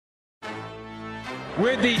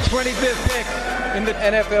With the 25th pick in the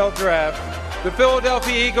NFL Draft, the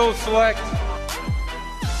Philadelphia Eagles select.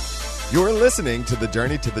 You're listening to the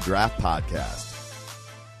Journey to the Draft podcast.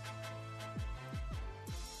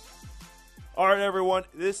 All right, everyone,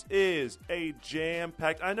 this is a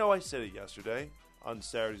jam-packed, I know I said it yesterday on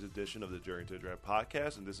Saturday's edition of the Journey to the Draft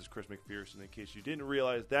podcast, and this is Chris McPherson in case you didn't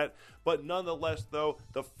realize that. But nonetheless, though,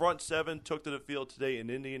 the front seven took to the field today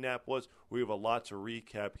in Indianapolis. We have a lot to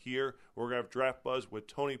recap here. We're going to have Draft Buzz with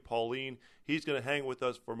Tony Pauline. He's going to hang with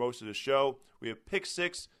us for most of the show. We have Pick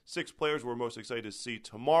Six players we're most excited to see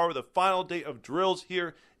tomorrow, the final day of drills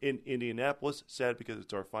here in Indianapolis. Sad because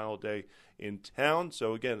it's our final day in town.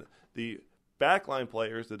 So, again, the backline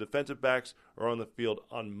players, the defensive backs, are on the field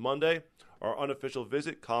on Monday. Our unofficial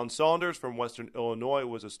visit, Colin Saunders from Western Illinois,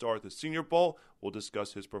 was a star at the Senior Bowl. We'll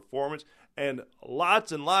discuss his performance. And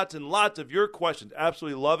lots and lots and lots of your questions.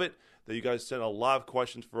 Absolutely love it that you guys sent a lot of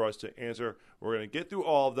questions for us to answer. We're going to get through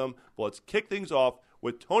all of them. But let's kick things off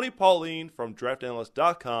with Tony Pauline from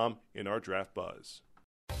DraftAnalyst.com in our Draft Buzz.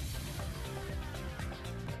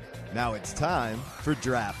 Now it's time for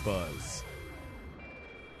Draft Buzz.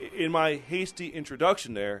 In my hasty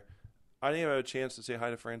introduction there, I didn't even have a chance to say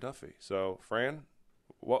hi to Fran Duffy. So, Fran,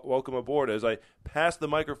 welcome aboard as I pass the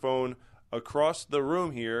microphone across the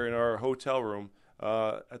room here in our hotel room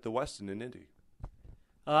at the Westin in Indy.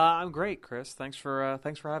 I'm great, Chris. Thanks for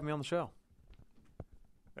having me on the show.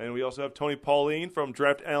 And we also have Tony Pauline from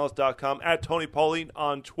DraftAnalyst.com, at Tony Pauline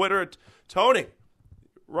on Twitter. Tony,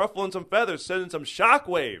 ruffling some feathers, sending some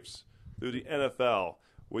shockwaves through the NFL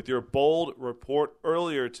with your bold report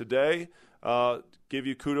earlier today. Give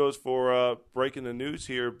you kudos for breaking the news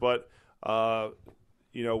here, but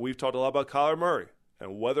we've talked a lot about Kyler Murray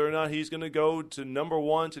and whether or not he's going to go to number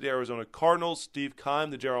one to the Arizona Cardinals. Steve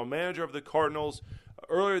Keim, the general manager of the Cardinals,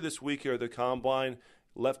 earlier this week here at the Combine,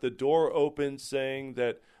 left the door open saying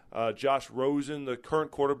that Josh Rosen, the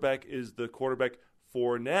current quarterback, is the quarterback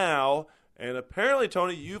for now. And apparently,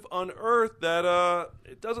 Tony, you've unearthed that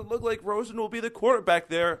it doesn't look like Rosen will be the quarterback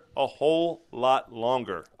there a whole lot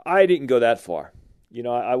longer. I didn't go that far. You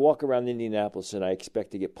know, I walk around Indianapolis and I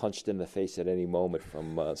expect to get punched in the face at any moment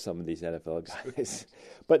from some of these NFL guys.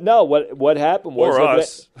 But no, what happened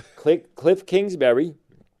was Cliff Kingsbury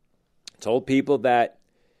told people that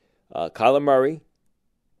Kyler Murray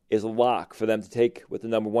is a lock for them to take with the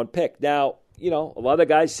number one pick. Now, a lot of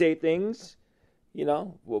guys say things,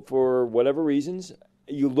 for whatever reasons.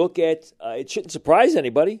 You look at it shouldn't surprise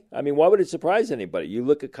anybody. I mean, why would it surprise anybody? You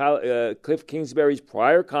look at Cliff Kingsbury's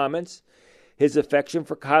prior comments, his affection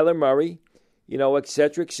for Kyler Murray, et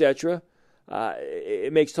cetera, et cetera.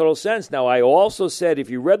 It makes total sense. Now, I also said,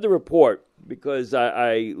 if you read the report, because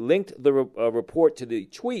I linked the report to the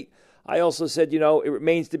tweet, I also said, it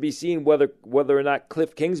remains to be seen whether or not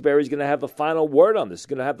Cliff Kingsbury is going to have the final word on this,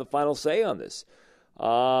 going to have the final say on this.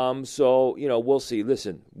 So, we'll see.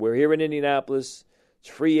 Listen, we're here in Indianapolis. It's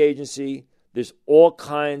free agency. There's all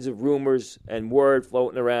kinds of rumors and word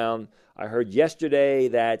floating around. I heard yesterday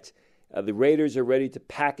that the Raiders are ready to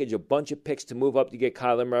package a bunch of picks to move up to get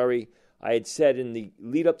Kyler Murray. I had said in the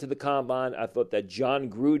lead up to the Combine, I thought that John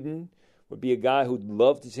Gruden would be a guy who'd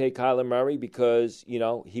love to take Kyler Murray because,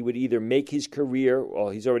 he would either make his career,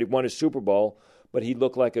 or he's already won a Super Bowl, but he'd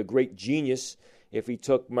look like a great genius if he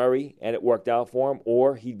took Murray and it worked out for him,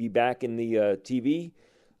 or he'd be back in the TV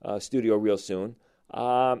studio real soon.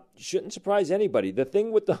 Shouldn't surprise anybody. The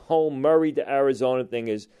thing with the whole Murray to Arizona thing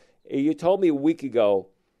is, you told me a week ago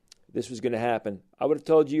this was going to happen. I would have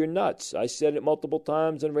told you you're nuts. I said it multiple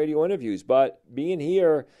times in radio interviews, but being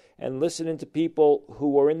here and listening to people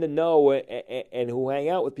who are in the know and who hang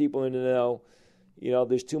out with people in the know,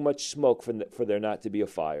 there's too much smoke for there not to be a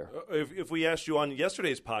fire. If we asked you on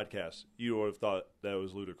yesterday's podcast, you would have thought that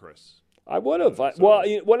was ludicrous. I would have.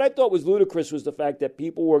 What I thought was ludicrous was the fact that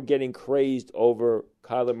people were getting crazed over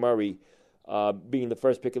Kyler Murray being the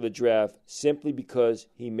first pick of the draft simply because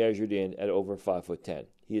he measured in at over 5'10".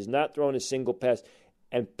 He has not thrown a single pass.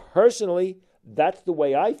 And personally, that's the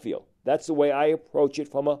way I feel. That's the way I approach it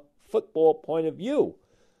from a football point of view.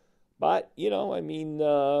 But, you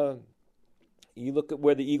look at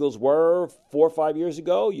where the Eagles were 4 or 5 years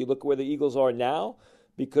ago. You look at where the Eagles are now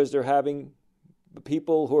because they're having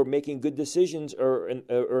people who are making good decisions are in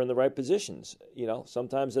the right positions.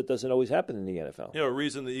 Sometimes that doesn't always happen in the NFL. A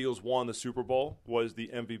reason the Eagles won the Super Bowl was the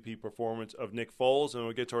MVP performance of Nick Foles. And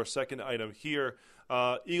we'll get to our second item here.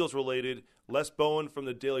 Eagles related, Les Bowen from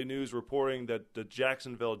the Daily News reporting that the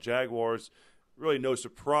Jacksonville Jaguars really no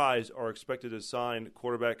surprise, are expected to sign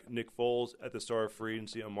quarterback Nick Foles at the start of free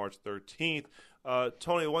agency on March 13th.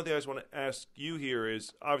 Tony, one thing I just want to ask you here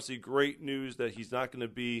is obviously great news that he's not going to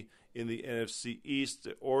be in the NFC East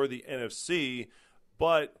or the NFC,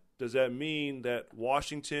 but does that mean that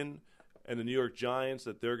Washington and the New York Giants,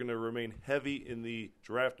 that they're going to remain heavy in the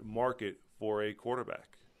draft market for a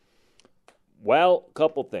quarterback? Well, a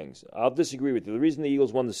couple things. I'll disagree with you. The reason the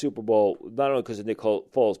Eagles won the Super Bowl, not only because of Nick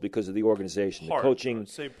Foles, because of the organization, the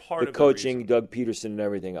coaching, Doug Peterson, and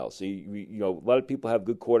everything else. So, a lot of people have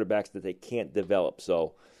good quarterbacks that they can't develop,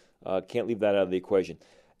 so can't leave that out of the equation.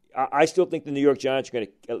 I still think the New York Giants are going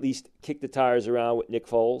to at least kick the tires around with Nick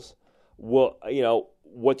Foles. Will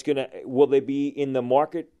they be in the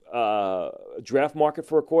market, draft market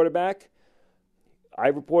for a quarterback? I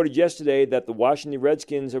reported yesterday that the Washington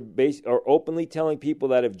Redskins are openly telling people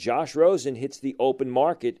that if Josh Rosen hits the open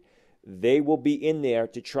market, they will be in there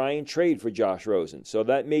to try and trade for Josh Rosen. So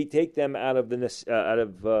that may take them out of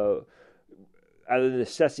the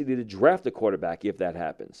necessity to draft a quarterback if that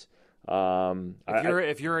happens.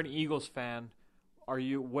 If you're an Eagles fan,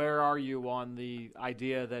 where are you on the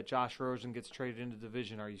idea that Josh Rosen gets traded into the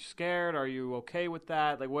division? Are you scared? Are you okay with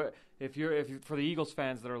that? Like, if for the Eagles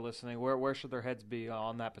fans that are listening, where should their heads be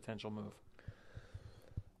on that potential move?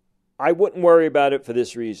 I wouldn't worry about it for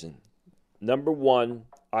this reason. Number one,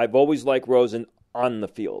 I've always liked Rosen on the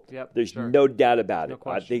field. Yep, There's no doubt about it.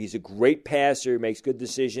 Question. I think he's a great passer, makes good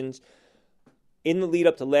decisions. In the lead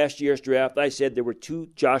up to last year's draft, I said there were two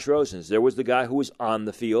Josh Rosens. There was the guy who was on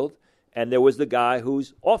the field, and there was the guy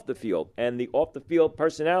who's off the field. And the off-the-field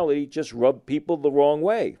personality just rubbed people the wrong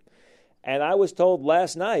way. And I was told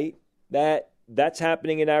last night that that's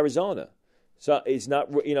happening in Arizona. So it's not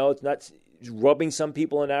rubbing some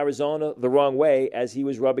people in Arizona the wrong way as he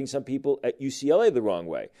was rubbing some people at UCLA the wrong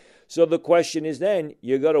way. So the question is then,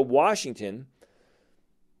 you go to Washington,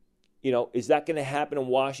 is that going to happen in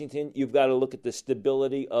Washington? You've got to look at the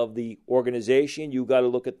stability of the organization. You've got to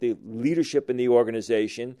look at the leadership in the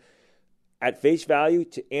organization. At face value,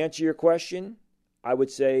 to answer your question, I would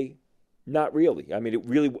say not really. I mean, it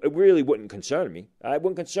really wouldn't concern me. It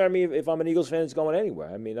wouldn't concern me if I'm an Eagles fan that's going anywhere.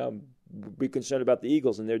 I mean, I'm be concerned about the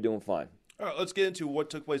Eagles, and they're doing fine. All right, let's get into what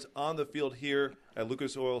took place on the field here at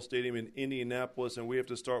Lucas Oil Stadium in Indianapolis, and we have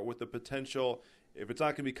to start with the potential. If it's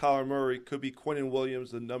not going to be Kyler Murray, could be Quinnen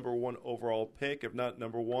Williams, the number one overall pick. If not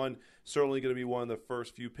number one, certainly going to be one of the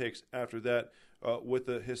first few picks after that. With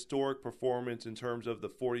a historic performance in terms of the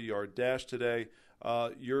 40-yard dash today,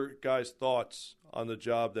 your guys' thoughts on the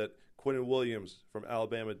job that Quinnen Williams from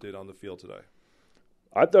Alabama did on the field today?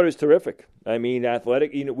 I thought it was terrific. I mean,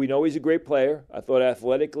 athletic. We know he's a great player. I thought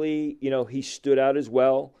athletically, he stood out as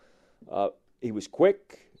well. He was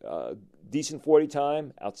quick, decent 40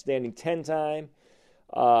 time, outstanding 10 time.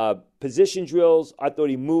 Position drills, I thought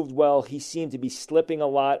he moved well. He seemed to be slipping a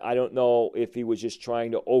lot. I don't know if he was just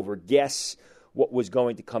trying to overguess what was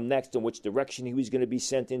going to come next and which direction he was going to be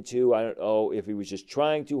sent into. I don't know if he was just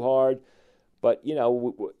trying too hard. But,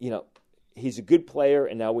 he's a good player,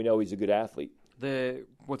 and now we know he's a good athlete.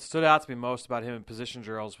 What stood out to me most about him in position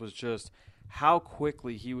drills was just how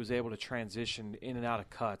quickly he was able to transition in and out of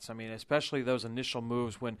cuts. I mean, especially those initial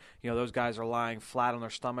moves when, those guys are lying flat on their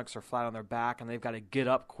stomachs or flat on their back and they've got to get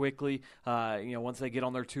up quickly, once they get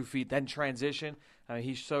on their 2 feet, then transition.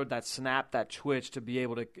 He showed that snap, that twitch to be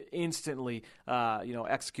able to instantly,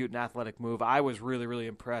 execute an athletic move. I was really, really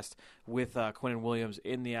impressed with Quinnen Williams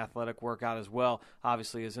in the athletic workout as well,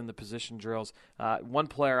 obviously, as in the position drills. One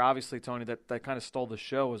player, obviously, Tony, that kind of stole the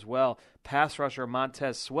show as well, pass rusher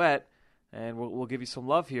Montez Sweat. And we'll give you some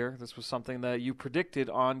love here. This was something that you predicted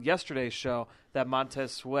on yesterday's show, that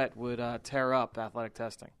Montez Sweat would tear up athletic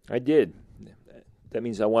testing. I did. That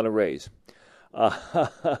means I want to raise.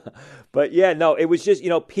 But, yeah, no, it was just,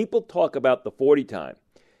 people talk about the 40 time,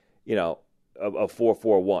 of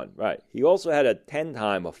 4.41. Right. He also had a 10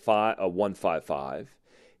 time of 1.55.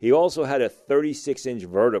 He also had a 36-inch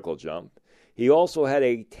vertical jump. He also had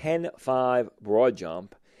a 10.5 broad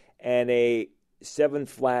jump and a 7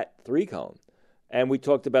 flat 3-cone. And we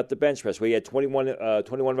talked about the bench press, where he had 21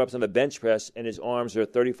 reps on the bench press, and his arms are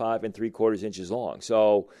 35 3/4 inches long.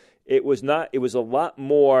 So it was a lot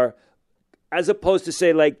more, as opposed to,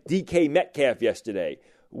 say, like DK Metcalf yesterday,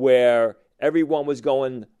 where everyone was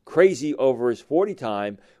going crazy over his 40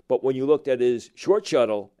 time, but when you looked at his short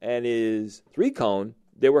shuttle and his 3-cone,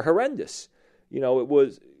 they were horrendous.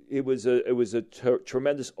 It was a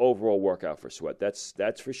tremendous overall workout for Sweat.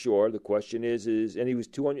 That's for sure. The question is, and he was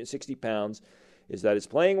 260 pounds. Is that his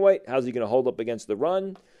playing weight? How's he going to hold up against the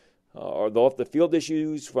run? Are the off-the-field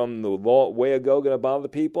issues from the way ago going to bother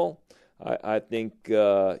people? I think,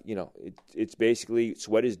 it's basically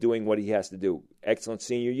Sweat is doing what he has to do. Excellent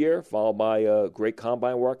senior year, followed by a great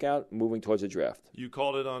combine workout, moving towards the draft. You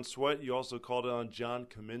called it on Sweat. You also called it on John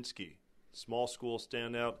Kaminsky. Small school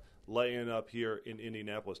standout, laying up here in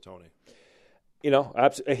Indianapolis, Tony.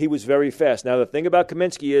 He was very fast. Now, the thing about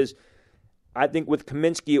Kaminsky is, I think with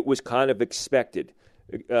Kaminsky, it was kind of expected.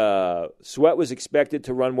 Sweat was expected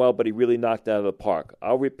to run well, but he really knocked out of the park.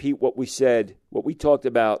 I'll repeat what we talked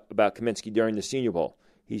about Kaminsky during the Senior Bowl.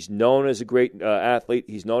 He's known as a great athlete.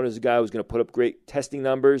 He's known as a guy who's going to put up great testing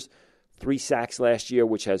numbers. 3 sacks last year,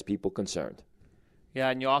 which has people concerned. Yeah,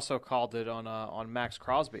 and you also called it on Max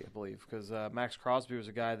Crosby, I believe, because Max Crosby was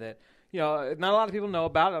a guy that, not a lot of people know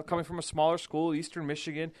about, coming from a smaller school, Eastern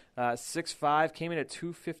Michigan, 6'5", came in at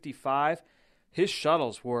 255. His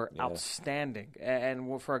shuttles were outstanding,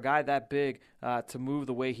 and for a guy that big to move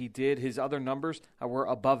the way he did, his other numbers were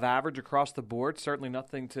above average across the board. Certainly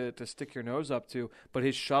nothing to stick your nose up to, but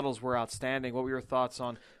his shuttles were outstanding. What were your thoughts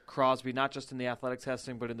on Crosby, not just in the athletic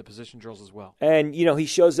testing, but in the position drills as well? And, he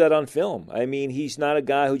shows that on film. I mean, he's not a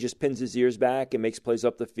guy who just pins his ears back and makes plays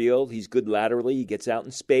up the field. He's good laterally. He gets out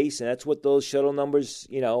in space, and that's what those shuttle numbers,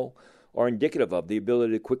 are indicative of, the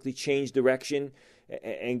ability to quickly change direction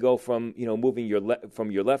and go from moving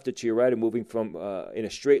from your left to your right, and moving from in a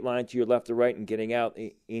straight line to your left or right, and getting out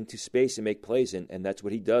into space and make plays, and that's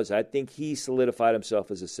what he does. I think he solidified himself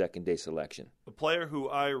as a second-day selection. A player who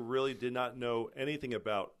I really did not know anything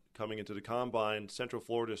about coming into the combine, Central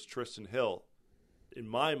Florida's Tristan Hill, in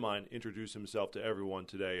my mind, introduced himself to everyone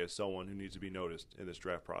today as someone who needs to be noticed in this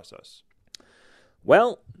draft process.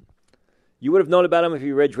 Well, you would have known about him if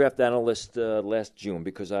you read Draft Analyst last June,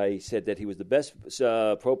 because I said that he was the best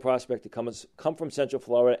pro prospect to come from Central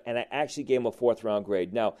Florida, and I actually gave him a 4th-round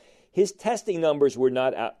grade. Now, his testing numbers were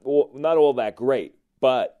not all that great,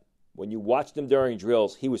 but when you watched him during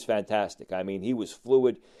drills, he was fantastic. I mean, he was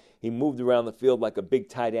fluid. He moved around the field like a big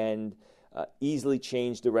tight end, easily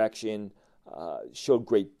changed direction, showed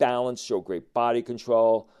great balance, showed great body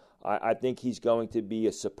control. I think he's going to be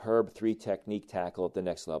a superb 3-technique tackle at the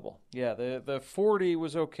next level. Yeah, the 40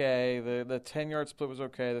 was okay. The 10-yard split was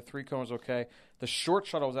okay. The 3-cone was okay. The short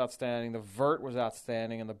shuttle was outstanding. The vert was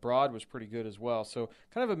outstanding, and the broad was pretty good as well. So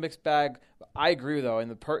kind of a mixed bag. I agree, though, in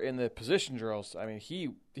the position drills. I mean,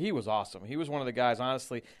 he was awesome. He was one of the guys,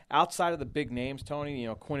 honestly, outside of the big names, Tony.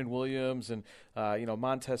 Quinnen Williams and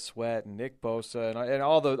Montez Sweat and Nick Bosa and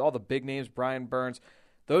all the big names, Brian Burns.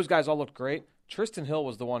 Those guys all looked great. Tristan Hill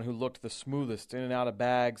was the one who looked the smoothest in and out of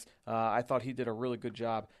bags. I thought he did a really good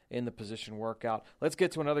job in the position workout. Let's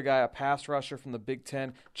get to another guy, a pass rusher from the Big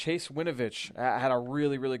Ten. Chase Winovich had a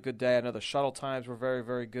really, really good day. I know the shuttle times were very,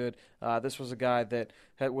 very good. This was a guy that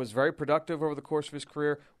was very productive over the course of his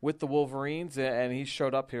career with the Wolverines, and he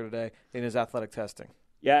showed up here today in his athletic testing.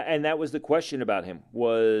 Yeah, and that was the question about him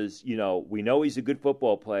was, we know he's a good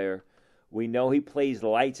football player. We know he plays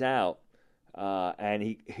lights out. And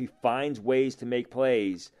he finds ways to make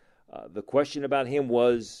plays. The question about him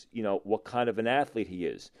was, what kind of an athlete he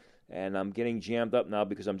is. And I'm getting jammed up now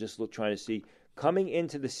because I'm just trying to see. Coming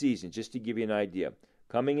into the season, just to give you an idea,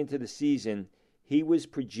 coming into the season, he was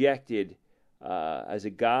projected as a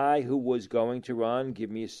guy who was going to run.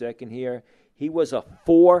 Give me a second here. He was a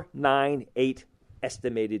 4.98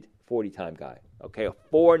 estimated 40-time guy. Okay, a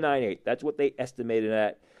 4.98. That's what they estimated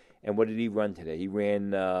at. And what did he run today? He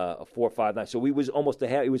ran a 4.59. So he was almost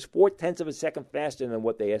he was 0.4 of a second faster than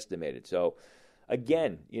what they estimated. So,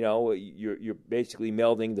 again, you're basically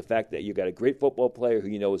melding the fact that you got a great football player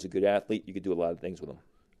who is a good athlete. You could do a lot of things with him.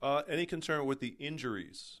 Any concern with the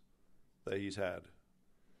injuries that he's had?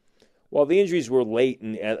 Well, the injuries were late,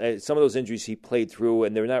 and some of those injuries he played through,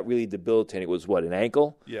 and they're not really debilitating. It was, an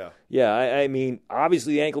ankle? Yeah. Yeah, I mean,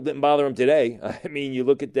 obviously the ankle didn't bother him today. I mean, you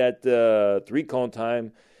look at that 3-cone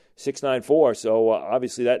time, 6.94, so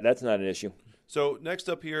obviously that's not an issue. So next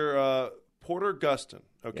up here, Porter Gustin.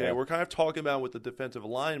 Okay, yeah. We're kind of talking about with the defensive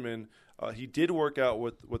lineman. He did work out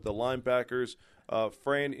with the linebackers.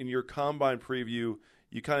 Fran, in your combine preview,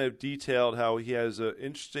 you kind of detailed how he has an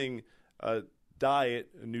interesting diet,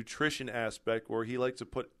 a nutrition aspect, where he likes to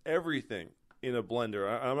put everything in a blender.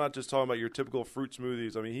 I'm not just talking about your typical fruit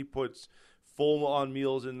smoothies. I mean, he puts full-on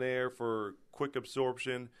meals in there for quick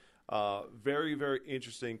absorption. Very, very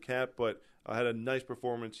interesting cat, but had a nice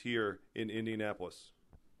performance here in Indianapolis.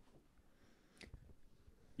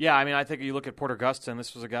 Yeah, I mean, I think you look at Porter Gustin,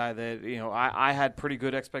 this was a guy that, I had pretty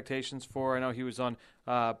good expectations for. I know he was on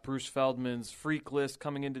Bruce Feldman's freak list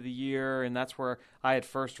coming into the year, and that's where I had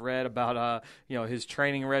first read about, his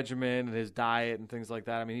training regimen and his diet and things like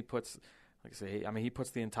that. I mean, he puts like I say, I mean, he puts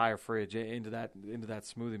the entire fridge into that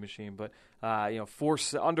smoothie machine. But under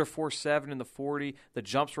 4.7 in the 40. The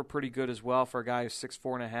jumps were pretty good as well for a guy who's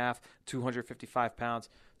 6'4.5", 255 pounds.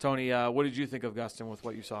 Tony, what did you think of Gustin with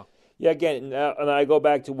what you saw? Yeah, again, and I go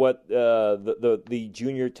back to what the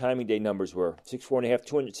junior timing day numbers were: 6'4.5",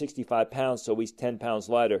 265 pounds. So he's 10 pounds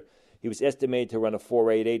lighter. He was estimated to run a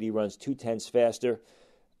 4.88. He runs 0.2 faster.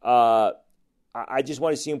 I just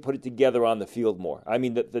want to see him put it together on the field more. I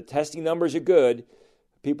mean, the testing numbers are good.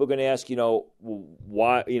 People are going to ask,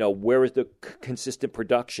 why? Where is the consistent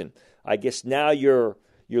production? I guess now you're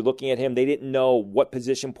looking at him. They didn't know what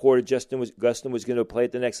position Porter Gustin was going to play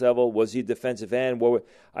at the next level. Was he a defensive end?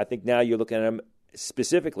 I think now you're looking at him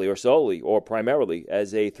specifically or solely or primarily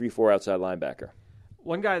as a 3-4 outside linebacker.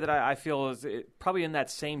 One guy that I feel is probably in that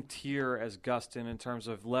same tier as Gustin in terms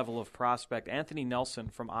of level of prospect, Anthony Nelson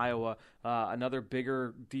from Iowa, another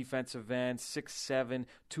bigger defensive end, 6'7",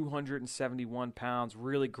 271 pounds,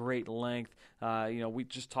 really great length. We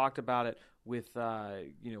just talked about it with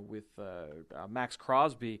Max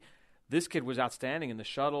Crosby. This kid was outstanding in the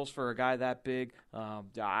shuttles for a guy that big.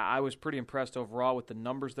 I was pretty impressed overall with the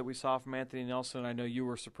numbers that we saw from Anthony Nelson. I know you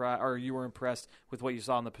were impressed with what you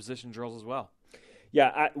saw in the position drills as well.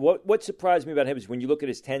 Yeah, what surprised me about him is when you look at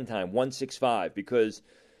his 10 time, 1.65, because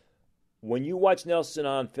when you watch Nelson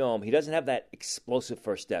on film, he doesn't have that explosive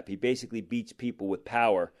first step. He basically beats people with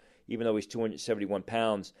power, even though he's 271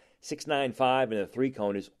 pounds. 6'9", in the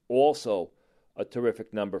 3-cone is also a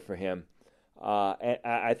terrific number for him. And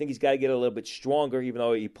I think he's got to get a little bit stronger, even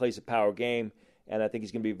though he plays a power game. And I think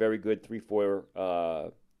he's going to be a very good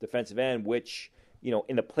 3-4 defensive end, which,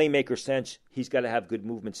 in the playmaker sense, he's got to have good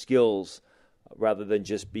movement skills rather than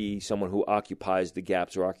just be someone who occupies the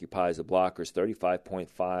gaps or occupies the blockers.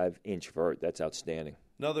 35.5-inch vert. That's outstanding.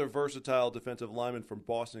 Another versatile defensive lineman from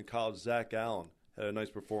Boston College, Zach Allen, had a nice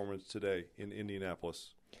performance today in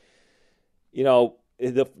Indianapolis.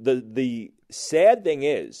 The sad thing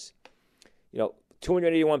is,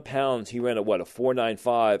 281 pounds, he ran a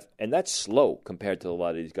 4.95, and that's slow compared to a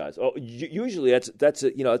lot of these guys. Usually that's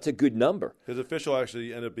a good number. His official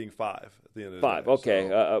actually ended up being 5 at the end of the 5, day. okay.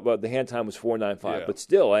 So. But the hand time was 4.95. Yeah. But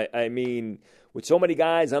still, I mean, with so many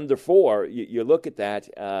guys under 4, you look at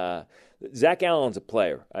that. Zach Allen's a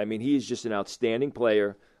player. I mean, he's just an outstanding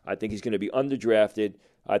player. I think he's going to be underdrafted.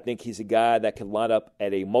 I think he's a guy that can line up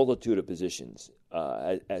at a multitude of positions.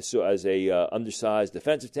 As a undersized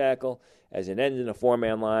defensive tackle, as an end in a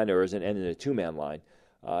 4-man line, or as an end in a 2-man line.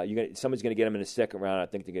 Someone's going to get him in the second round. I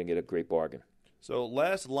think they're going to get a great bargain. So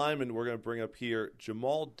last lineman we're going to bring up here,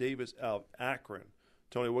 Jamal Davis out of Akron.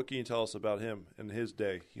 Tony, what can you tell us about him and his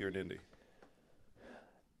day here in Indy?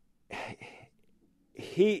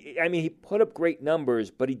 He put up great numbers,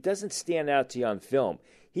 but he doesn't stand out to you on film.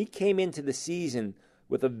 He came into the season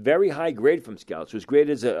with a very high grade from scouts. Was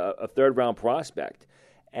graded as a third-round prospect.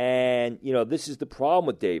 And, this is the problem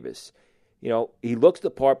with Davis. He looks the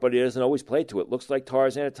part, but he doesn't always play to it. Looks like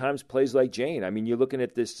Tarzan at times, plays like Jane. I mean, you're looking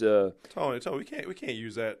at this. Tony, we can't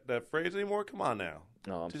use that phrase anymore. Come on now.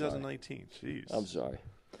 No, I'm 2019. Sorry. Jeez. I'm sorry.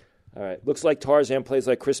 All right. Looks like Tarzan, plays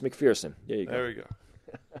like Chris McPherson. There you go. There we go.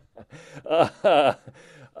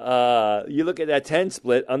 You look at that 10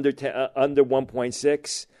 split under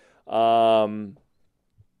 1.6.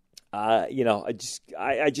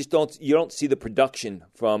 I just don't. You don't see the production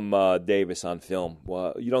from Davis on film.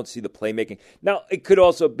 You don't see the playmaking. Now it could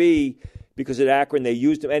also be because at Akron they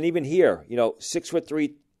used him, and even here,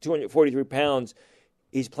 6'3", 243 pounds.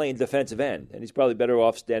 He's playing defensive end, and he's probably better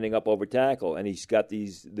off standing up over tackle. And he's got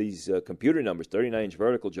these computer numbers, 39-inch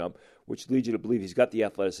vertical jump, which leads you to believe he's got the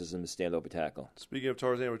athleticism to stand over tackle. Speaking of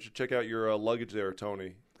Tarzan, would you check out your luggage there,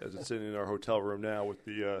 Tony, as it's sitting in our hotel room now with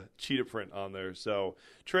the cheetah print on there. So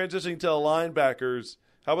transitioning to the linebackers,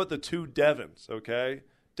 how about the 2 Devins, okay?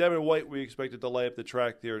 Devin White we expected to lay up the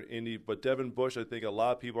track there at Indy, but Devin Bush, I think a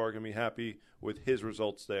lot of people are going to be happy with his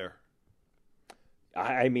results there.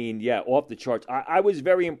 I mean, yeah, off the charts. I was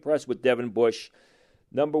very impressed with Devin Bush.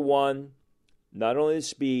 Number one, not only the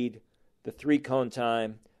speed, the 3-cone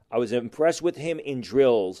time. I was impressed with him in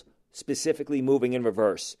drills, specifically moving in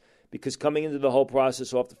reverse. Because coming into the whole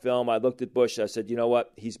process off the film, I looked at Bush. I said, you know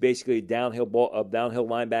what? He's basically a downhill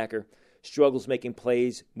linebacker. Struggles making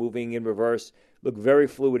plays, moving in reverse. Looked very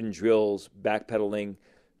fluid in drills, backpedaling,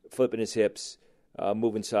 flipping his hips.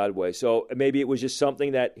 Moving sideways. So maybe it was just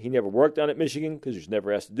something that he never worked on at Michigan because he was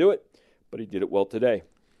never asked to do it, but he did it well today.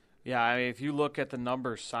 Yeah, I mean, if you look at the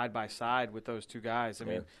numbers side by side with those 2 guys, I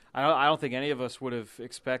mean, I don't think any of us would have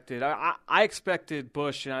expected. I expected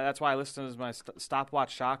Bush, that's why I listed him as my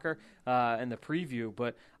stopwatch shocker in the preview,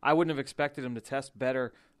 but I wouldn't have expected him to test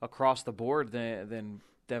better across the board than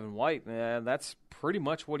Devin White, and that's pretty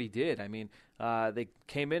much what he did. I mean, they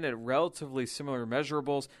came in at relatively similar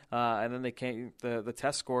measurables, and then the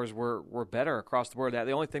test scores were better across the board.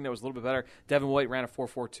 The only thing that was a little bit better, Devin White ran a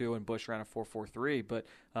 4.42 and Bush ran a 4.43, but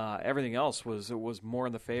everything else was more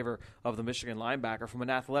in the favor of the Michigan linebacker from an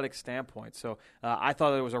athletic standpoint. So I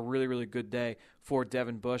thought it was a really, really good day for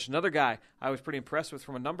Devin Bush. Another guy I was pretty impressed with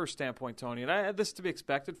from a numbers standpoint, Tony, and I had this to be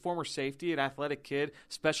expected, former safety, an athletic kid,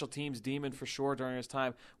 special teams demon for sure during his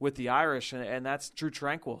time with the Irish, and that's Drew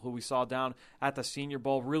Tranquill, who we saw down at the Senior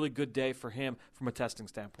Bowl. Really good day for him from a testing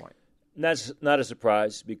standpoint. That's not a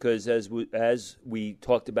surprise because as we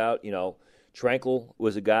talked about, Tranquill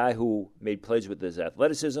was a guy who made plays with his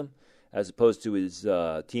athleticism as opposed to his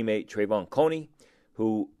teammate Trayvon Coney,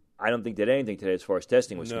 who I don't think did anything today as far as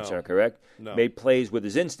testing was concerned, correct? No. Made plays with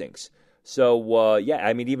his instincts. So,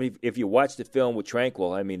 even if you watch the film with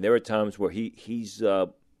Tranquill, there are times where he's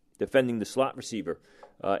defending the slot receiver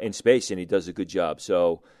in space, and he does a good job.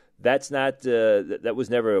 So that's not that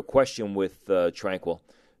was never a question with Tranquill.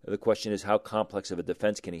 The question is how complex of a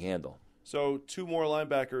defense can he handle? So 2 more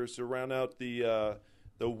linebackers to round out the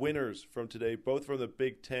winners from today, both from the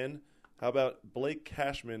Big Ten. How about Blake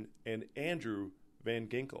Cashman and Andrew Van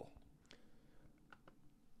Ginkel?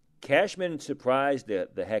 Cashman surprised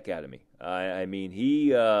the heck out of me.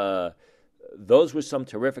 He those were some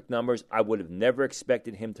terrific numbers. I would have never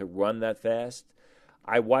expected him to run that fast.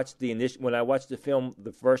 When I watched the film,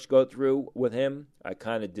 the first go through with him, I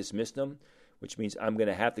kind of dismissed him, which means I'm going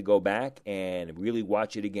to have to go back and really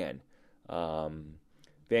watch it again. Van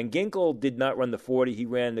Ginkel did not run the 40. He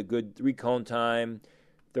ran a good 3-cone time,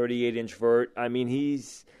 38-inch vert.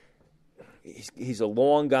 He's a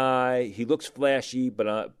long guy. He looks flashy,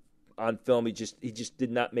 but on film, he just did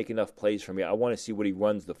not make enough plays for me. I want to see what he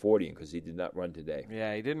runs the 40 in because he did not run today.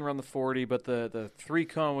 Yeah, he didn't run the 40, but the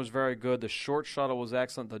 3-cone was very good. The short shuttle was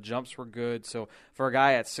excellent. The jumps were good. So for a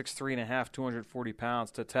guy at 6'3.5", 240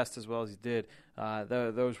 pounds to test as well as he did,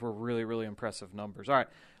 those were really, really impressive numbers. All right,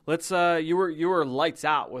 let's. You were lights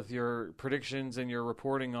out with your predictions and your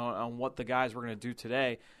reporting on what the guys were going to do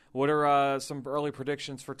today. What are some early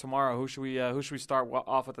predictions for tomorrow? Who should we start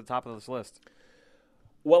off at the top of this list?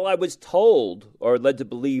 Well, I was told or led to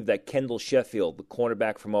believe that Kendall Sheffield, the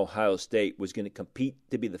cornerback from Ohio State, was going to compete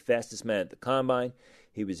to be the fastest man at the Combine.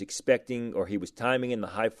 He was timing in the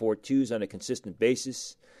high 4.2s on a consistent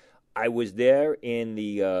basis. I was there in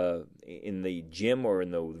the gym or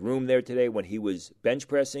in the room there today when he was bench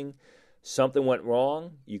pressing. Something went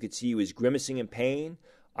wrong. You could see he was grimacing in pain.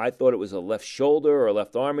 I thought it was a left shoulder or a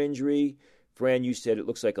left arm injury. Fran, you said it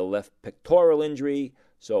looks like a left pectoral injury.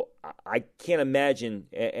 So I can't imagine,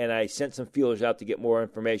 and I sent some feelers out to get more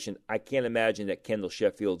information, I can't imagine that Kendall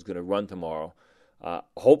Sheffield's going to run tomorrow.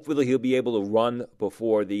 Hopefully he'll be able to run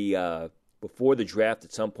before the draft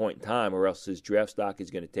at some point in time, or else his draft stock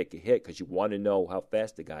is going to take a hit because you want to know how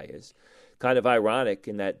fast the guy is. Kind of ironic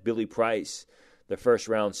in that Billy Price, the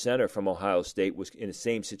first-round center from Ohio State, was in the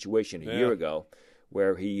same situation a year ago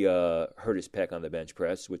where he hurt his pec on the bench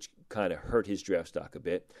press, which kind of hurt his draft stock a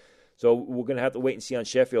bit. So we're going to have to wait and see on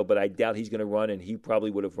Sheffield, but I doubt he's going to run, and he probably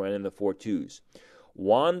would have run in the 4.2s.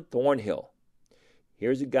 Juan Thornhill.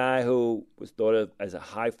 Here's a guy who was thought of as a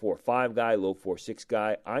high 4.5 guy, low 4.6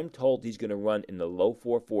 guy. I'm told he's going to run in the low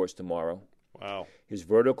 4.4s tomorrow. Wow. His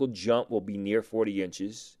vertical jump will be near 40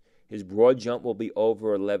 inches. His broad jump will be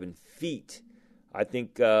over 11 feet. I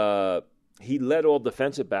think he led all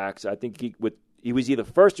defensive backs. I think he was either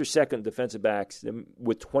first or second defensive backs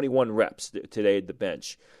with 21 reps today at the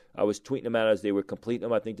bench. I was tweeting them out as they were completing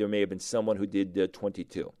them. I think there may have been someone who did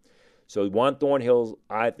 22. So Juan Thornhill,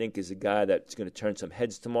 I think, is a guy that's going to turn some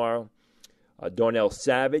heads tomorrow. Darnell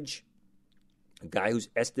Savage, a guy who's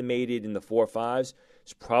estimated in the 4.5s,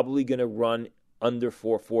 is probably going to run under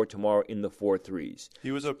 4.4 tomorrow in the 4.3s.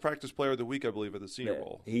 He was a practice player of the week, I believe, at the Senior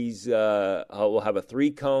Bowl. He's will have a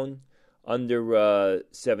 3-cone under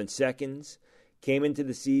 7 seconds. Came into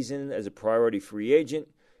the season as a priority free agent.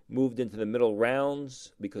 Moved into the middle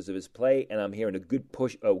rounds because of his play, and I'm hearing a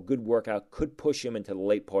good workout could push him into the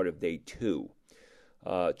late part of day 2.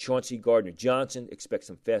 Chauncey Gardner-Johnson, expect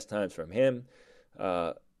some fast times from him.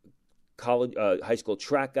 High school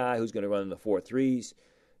track guy who's going to run in the 4.3s.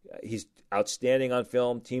 He's outstanding on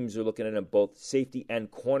film. Teams are looking at him both safety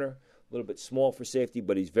and corner. A little bit small for safety,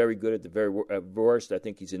 but he's very good at the very worst. I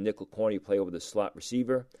think he's a nickel corner. He play over the slot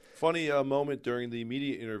receiver. Funny moment during the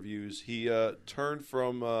media interviews. He turned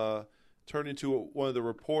into one of the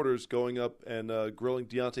reporters going up and grilling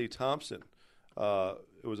Deontay Thompson.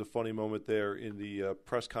 It was a funny moment there in the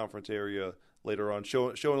press conference area later on,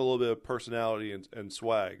 showing a little bit of personality and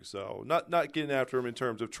swag. So not getting after him in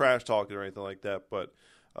terms of trash talking or anything like that, but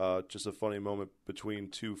Just a funny moment between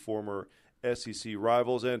two former SEC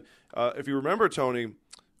rivals. And if you remember, Tony,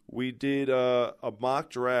 we did a mock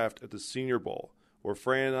draft at the Senior Bowl where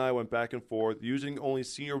Fran and I went back and forth using only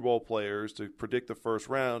Senior Bowl players to predict the first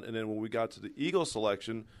round. And then when we got to the Eagles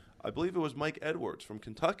selection, I believe it was Mike Edwards from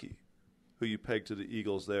Kentucky who you pegged to the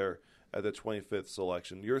Eagles there at the 25th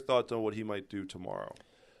selection. Your thoughts on what he might do tomorrow?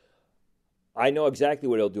 I know exactly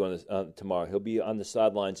what he'll do tomorrow. He'll be on the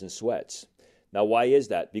sidelines in sweats. Now, why is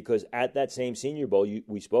that? Because at that same Senior Bowl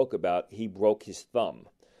we spoke about, he broke his thumb.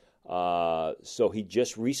 So he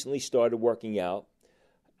just recently started working out.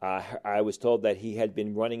 I was told that he had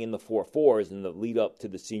been running in the 4.4s in the lead up to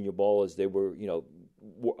the Senior Bowl as they were,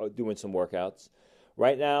 doing some workouts.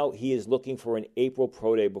 Right now, he is looking for an April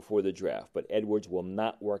pro day before the draft, but Edwards will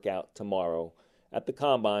not work out tomorrow at the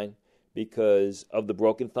Combine because of the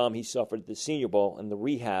broken thumb he suffered at the Senior Bowl and the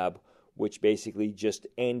rehab, which basically just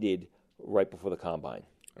ended right before the Combine.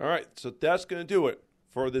 All right, so that's going to do it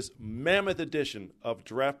for this mammoth edition of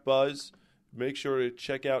Draft Buzz. Make sure to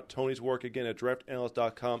check out Tony's work again at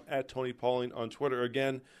draftanalyst.com, at Tony Pauling on Twitter.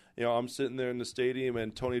 Again, I'm sitting there in the stadium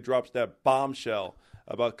and Tony drops that bombshell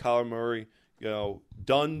about Kyler Murray,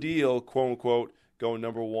 done deal, quote unquote, going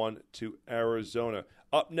number 1 to Arizona.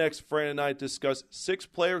 Up next, Fran and I discuss 6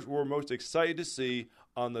 players we're most excited to see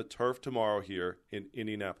on the turf tomorrow here in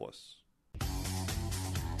Indianapolis.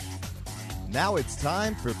 Now it's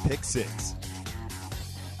time for Pick 6.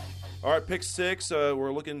 All right, Pick 6,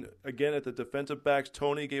 we're looking again at the defensive backs.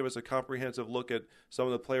 Tony gave us a comprehensive look at some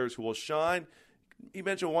of the players who will shine. He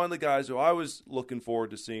mentioned one of the guys who I was looking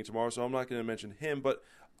forward to seeing tomorrow, so I'm not going to mention him, but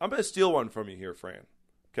I'm going to steal one from you here, Fran.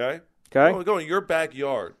 Okay? Okay. Go in your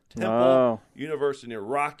backyard, Temple University near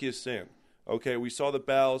Rock Ya-Sin. Okay, we saw the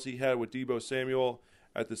battles he had with Deebo Samuel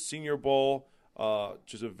at the Senior Bowl.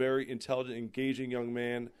 Just a very intelligent, engaging young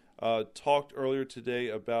man. Talked earlier today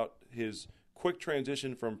about his quick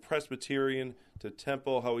transition from Presbyterian to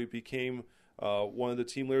Temple, how he became one of the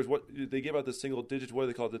team leaders. What they give out the single digits? What do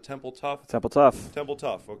they call it? The Temple Tough. Temple Tough. Temple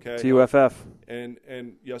Tough. Okay. TUFF.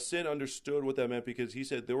 And Ya-Sin understood what that meant because he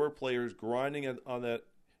said there were players grinding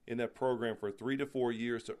in that program for 3 to 4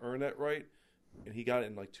 years to earn that right, and he got it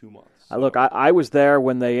in like 2 months. So. Look, I was there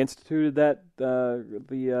when they instituted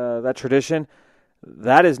that tradition.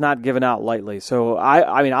 That is not given out lightly. So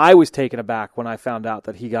I was taken aback when I found out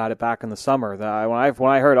that he got it back in the summer. When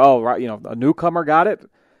I heard, a newcomer got it,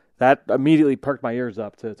 that immediately perked my ears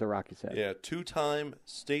up to Rock Ya-Sin. Yeah, 2-time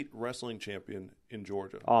state wrestling champion in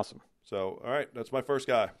Georgia. Awesome. So, all right, that's my first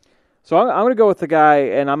guy. So I'm going to go with the guy,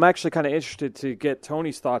 and I'm actually kind of interested to get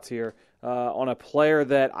Tony's thoughts here on a player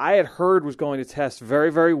that I had heard was going to test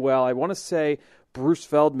very, very well. I want to say Bruce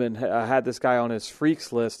Feldman had this guy on his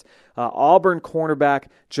freaks list. Auburn cornerback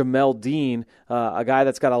Jamel Dean, a guy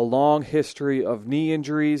that's got a long history of knee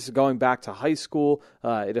injuries going back to high school.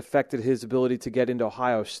 It affected his ability to get into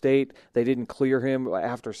Ohio State. They didn't clear him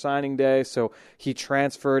after signing day, so he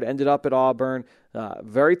transferred, ended up at Auburn.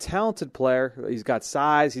 Very talented player. He's got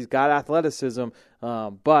size. He's got athleticism.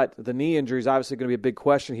 But the knee injury is obviously going to be a big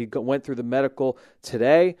question. He went through the medical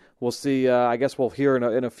today. We'll see. I guess we'll hear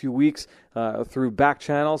in a few weeks through back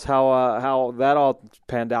channels how that all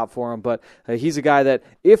panned out for him. But he's a guy that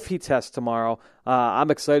if he tests tomorrow,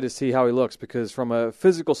 I'm excited to see how he looks because from a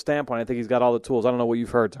physical standpoint, I think he's got all the tools. I don't know what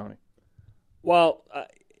you've heard, Tony. Well,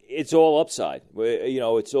 it's all upside.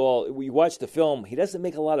 It's all. We watch the film. He doesn't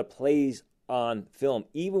make a lot of plays on film,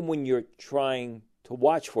 even when you're trying to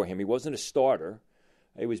watch for him. He wasn't a starter.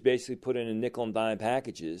 He was basically put in nickel and dime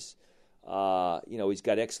packages. He's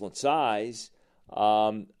got excellent size.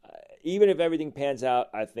 Even if everything pans out,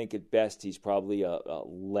 I think at best he's probably a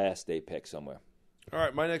last day pick somewhere. All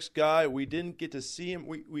right, my next guy, we didn't get to see him.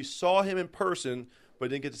 We saw him in person, but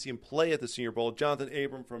didn't get to see him play at the Senior Bowl. Jonathan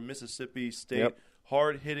Abram from Mississippi State, yep.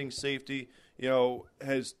 Hard-hitting safety,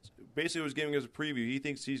 has basically was giving us a preview. He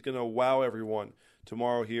thinks he's going to wow everyone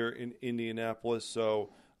tomorrow here in Indianapolis.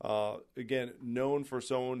 So, again, known for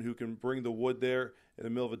someone who can bring the wood there in the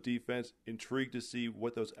middle of a defense. Intrigued to see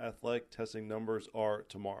what those athletic testing numbers are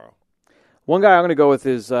tomorrow. One guy I'm going to go with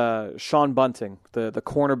is Sean Bunting, the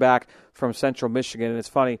cornerback from Central Michigan. And it's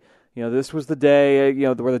funny, this was the day,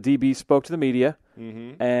 where the DB spoke to the media.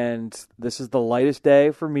 Mm-hmm. And this is the lightest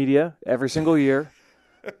day for media every single year.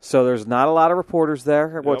 So there's not a lot of reporters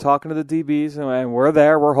there. Yep. We're talking to the DBs, and we're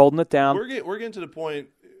there. We're holding it down. We're getting to the point,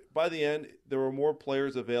 by the end, there were more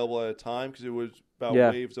players available at a time because it was about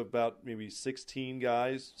waves of about maybe 16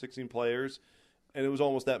 players. And it was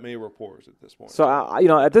almost that many reporters at this point. So,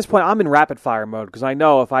 at this point, I'm in rapid-fire mode because I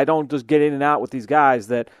know if I don't just get in and out with these guys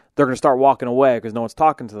that they're going to start walking away because no one's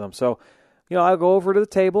talking to them. So, I'll go over to the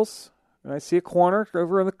tables, and I see a corner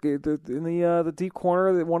over in the deep corner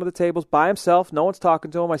of one of the tables by himself. No one's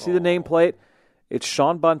talking to him. I see the nameplate. It's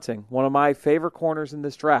Sean Bunting, one of my favorite corners in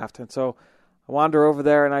this draft. And so I wander over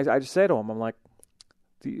there, and I just say to him, I'm like,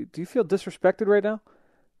 do you feel disrespected right now?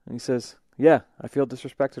 And he says, yeah, I feel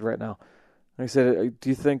disrespected right now. And I said, do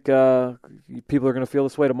you think people are going to feel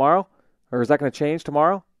this way tomorrow? Or is that going to change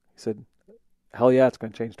tomorrow? He said, hell yeah, it's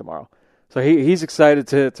going to change tomorrow. So he's excited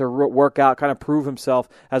to work out, kind of prove himself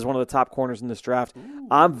as one of the top corners in this draft. Ooh.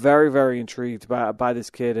 I'm very, very intrigued by this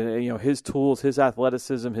kid and his tools, his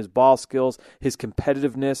athleticism, his ball skills, his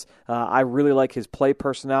competitiveness. I really like his play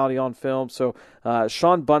personality on film. So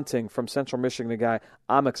Sean Bunting from Central Michigan, the guy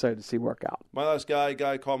I'm excited to see work out. My last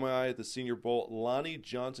guy caught my eye at the Senior Bowl, Lonnie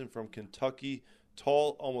Johnson from Kentucky.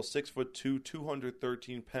 Tall, almost 6'2",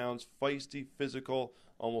 213 pounds, feisty, physical,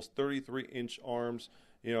 almost 33-inch arms.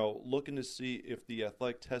 Looking to see if the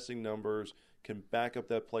athletic testing numbers can back up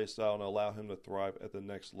that play style and allow him to thrive at the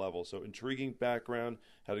next level. So intriguing background,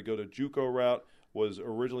 had to go the JUCO route, was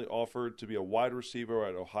originally offered to be a wide receiver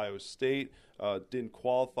at Ohio State, didn't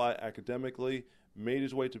qualify academically, made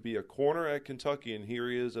his way to be a corner at Kentucky, and here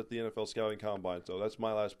he is at the NFL Scouting Combine. So that's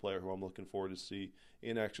my last player who I'm looking forward to see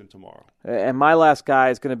in action tomorrow. And my last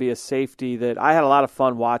guy is going to be a safety that I had a lot of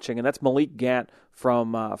fun watching, and that's Malik Gant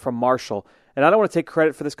from Marshall. And I don't want to take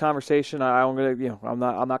credit for this conversation. I'm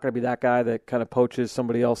not going to be that guy that kind of poaches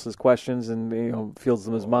somebody else's questions and fields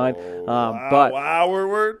them as mine. We're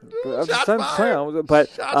shots fired. But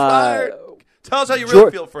shots fired. Tell us how you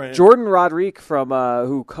really feel for him. Jordan Roderick from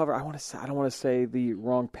who cover. I don't want to say the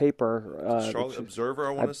wrong paper. Charlotte Observer.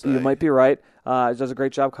 I want to say you might be right. Does a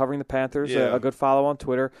great job covering the Panthers. Yeah. A good follow on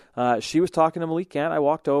Twitter. She was talking to Malik Gant. I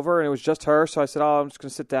walked over and it was just her. So I said, I'm just going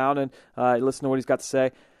to sit down and listen to what he's got to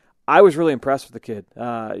say. I was really impressed with the kid.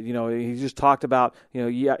 He just talked about,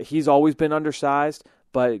 he's always been undersized,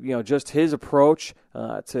 but just his approach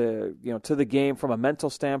to the game from a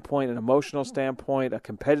mental standpoint, an emotional standpoint, a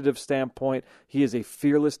competitive standpoint. He is a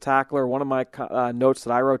fearless tackler. One of my notes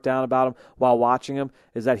that I wrote down about him while watching him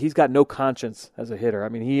is that he's got no conscience as a hitter. I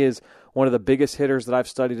mean, he is one of the biggest hitters that I've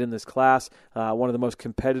studied in this class, one of the most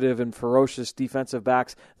competitive and ferocious defensive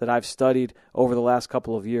backs that I've studied over the last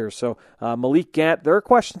couple of years. So Malik Gant, there are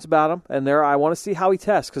questions about him, and I want to see how he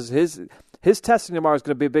tests because his testing tomorrow is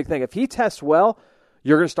going to be a big thing. If he tests well,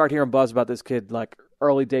 you're going to start hearing buzz about this kid like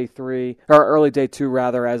early day 2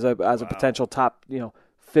 rather as a potential top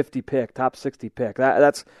 50 pick, top 60 pick.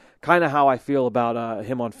 That's kind of how I feel about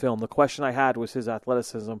him on film. The question I had was his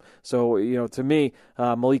athleticism. So, to me,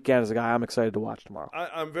 Malik Gant is a guy I'm excited to watch tomorrow.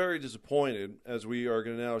 I'm very disappointed as we are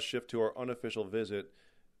going to now shift to our unofficial visit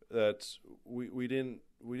that we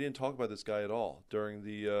didn't talk about this guy at all during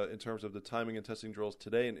the in terms of the timing and testing drills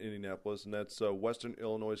today in Indianapolis, and that's Western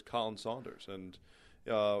Illinois' Colin Saunders. And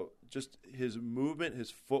just his movement,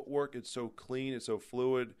 his footwork, it's so clean, it's so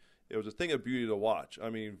fluid. It was a thing of beauty to watch.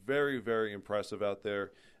 I mean, very, very impressive out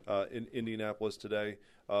there in Indianapolis today.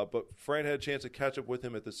 But Fran had a chance to catch up with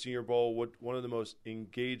him at the Senior Bowl. One of the most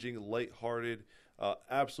engaging, lighthearted,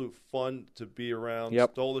 absolute fun to be around.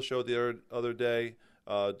 Yep. Stole the show the other day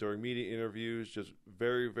during media interviews. Just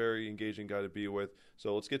very, very engaging guy to be with.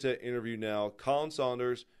 So let's get to that interview now. Colin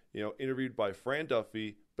Saunders, interviewed by Fran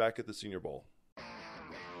Duffy back at the Senior Bowl.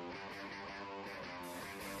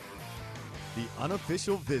 The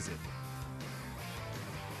unofficial visit.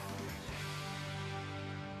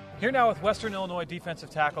 Here now with Western Illinois defensive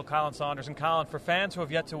tackle Colin Saunders. And Colin, for fans who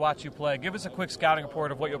have yet to watch you play, give us a quick scouting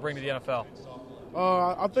report of what you'll bring to the NFL.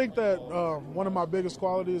 I think that one of my biggest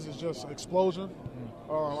qualities is just explosion.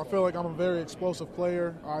 I feel like I'm a very explosive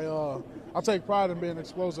player. I take pride in being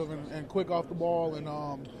explosive and quick off the ball, and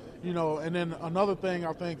and then another thing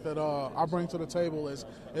I think that I bring to the table is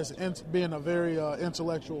being a very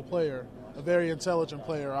intellectual player, a very intelligent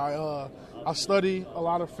player. I study a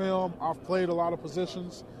lot of film. I've played a lot of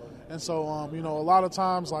positions, and so a lot of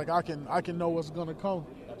times like I can know what's going to come.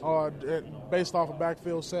 Based off of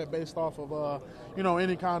backfield set, based off of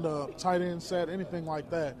any kind of tight end set, anything like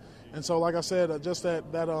that. And so, like I said, just that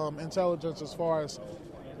intelligence as far as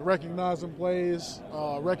recognizing plays,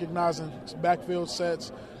 recognizing backfield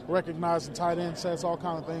sets, recognizing tight end sets, all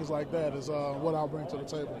kind of things like that is what I'll bring to the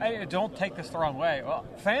table. Hey, don't take this the wrong way. Well,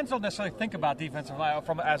 fans don't necessarily think about defensive line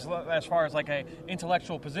from as far as like a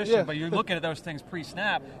intellectual position, but you're looking at those things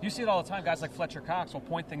pre-snap. You see it all the time. Guys like Fletcher Cox will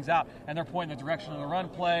point things out, and they're pointing the direction of the run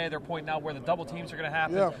play. They're pointing out where the double teams are going to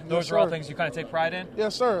happen. Yeah, those are all things you kind of take pride in?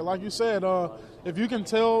 Yes, sir. Like you said, if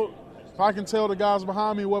I can tell the guys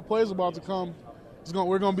behind me what play's about to come,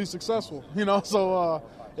 we're going to be successful. So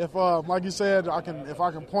if like you said, if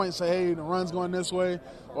I can point and say, hey, the run's going this way,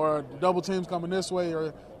 or double team's coming this way,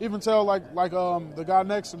 or even tell like the guy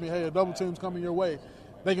next to me, hey, a double team's coming your way,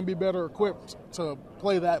 they can be better equipped to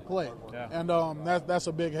play that play. Yeah. And that's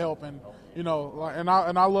a big help. And and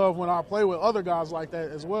I love when I play with other guys like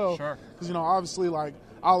that as well. Sure. Because obviously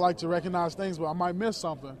I like to recognize things, but I might miss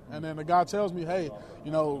something. And then the guy tells me, hey,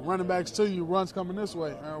 running backs to you, run's coming this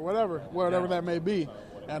way, or whatever that may be.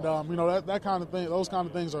 And, that kind of thing, those kind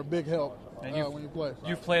of things are a big help when you play.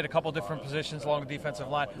 You've played a couple different positions along the defensive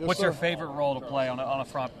line. Yes, What's sir. your favorite role to play on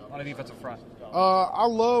a defensive front? I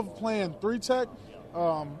love playing 3-tech,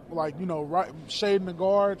 right, shading the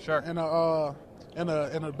guard Sure. and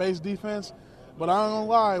a base defense. But I ain't gonna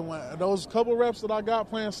lie, when those couple reps that I got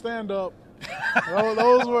playing stand up,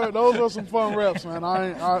 those were some fun reps, man.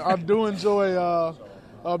 I do enjoy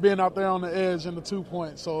being out there on the edge in the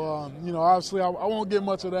 2-point. So obviously I won't get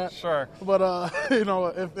much of that. Sure. But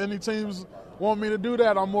if any teams want me to do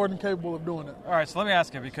that, I'm more than capable of doing it. All right, so let me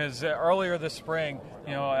ask you, because earlier this spring,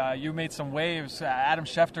 you made some waves. Adam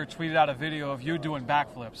Schefter tweeted out a video of you doing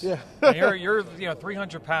backflips. Yeah. And you're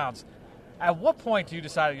 300 pounds. At what point do you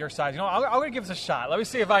decide at your size, I'm going to give this a shot. Let me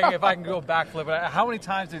see if I can go backflip. How many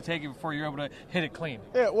times did it take you before you're able to hit it clean?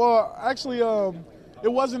 Yeah, well, actually,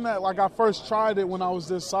 it wasn't that I first tried it when I was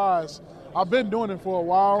this size. I've been doing it for a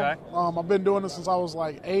while. Okay. I've been doing it since I was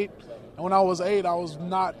 8. And when I was 8, I was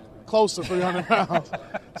not close to 300 pounds.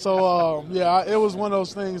 So, it was one of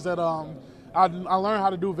those things that I learned how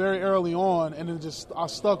to do very early on, and then I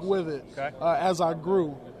stuck with it as I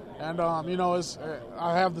grew. And,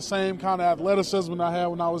 I have the same kind of athleticism I had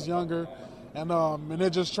when I was younger. And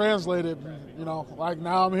it just translated,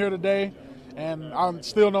 now I'm here today, and I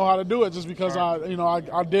still know how to do it just because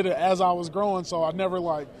I did it as I was growing. So I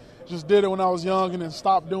never, just did it when I was young and then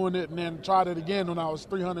stopped doing it and then tried it again when I was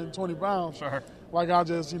 320 pounds. Sure. I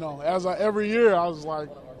just, every year I was,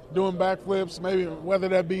 doing backflips, maybe whether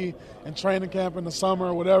that be in training camp in the summer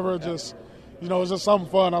or whatever, just – it's just something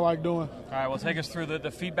fun I like doing. All right, well, take us through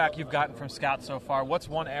the feedback you've gotten from scouts so far. What's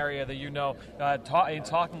one area that in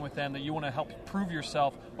talking with them that you want to help prove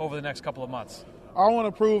yourself over the next couple of months? I want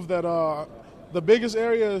to prove that the biggest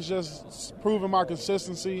area is just proving my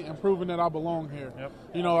consistency and proving that I belong here.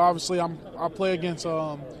 Yep. Obviously I play against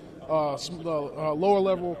lower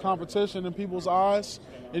level competition in people's eyes,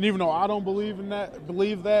 and even though I don't believe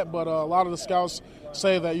that, but a lot of the scouts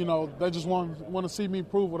say that they just want to see me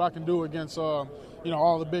prove what I can do against all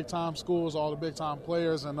the big time schools, all the big time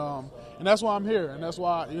players, and that's why I'm here, and that's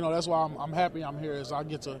why I'm happy I'm here, is I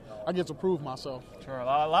get to prove myself. Sure, a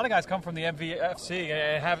lot of guys come from the MVFC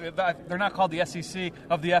and they're not called the SEC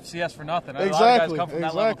of the FCS for nothing. A lot of guys come from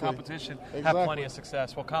that level of competition, have plenty of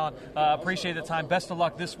success. Well, Colin, appreciate the time. Best of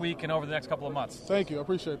luck this week and over the next couple of months. Thank you, I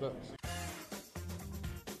appreciate that.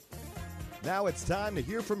 Now it's time to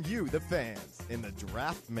hear from you, the fans, in the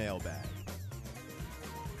Draft Mailbag.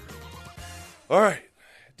 All right,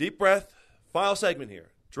 deep breath. Final segment here.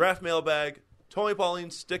 Draft Mailbag. Tony Pauline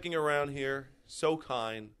sticking around here. So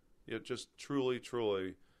kind. Just truly,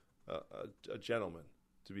 truly a gentleman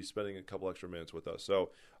to be spending a couple extra minutes with us.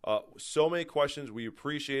 So many questions. We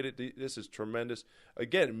appreciate it. This is tremendous.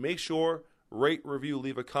 Again, make sure, rate, review,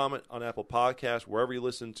 leave a comment on Apple Podcasts, wherever you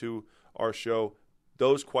listen to our show.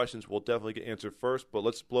 Those questions will definitely get answered first, but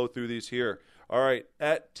let's blow through these here. All right,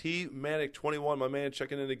 at TManic21, my man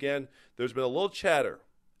checking in again. There's been a little chatter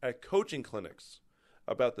at coaching clinics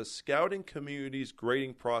about the scouting community's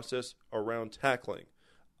grading process around tackling.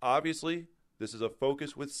 Obviously, this is a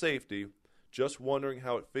focus with safety. Just wondering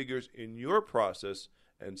how it figures in your process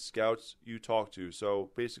and scouts you talk to. So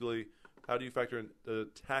basically, how do you factor in the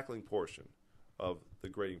tackling portion of the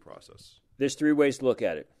grading process? There's 3 ways to look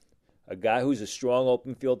at it. A guy who's a strong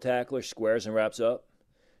open field tackler, squares and wraps up.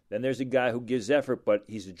 Then there's a guy who gives effort, but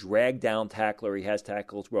he's a drag-down tackler. He has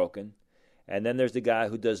tackles broken. And then there's the guy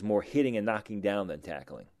who does more hitting and knocking down than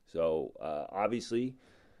tackling. So, obviously,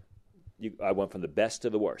 I went from the best to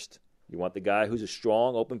the worst. You want the guy who's a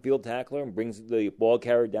strong open field tackler and brings the ball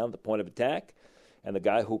carrier down to the point of attack, and the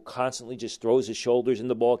guy who constantly just throws his shoulders in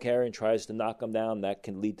the ball carrier and tries to knock him down. That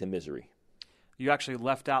can lead to misery. You actually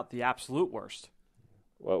left out the absolute worst.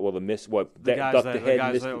 Well, the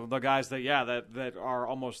guys that are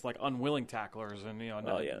almost like unwilling tacklers and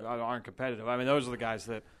aren't competitive. I mean, those are the guys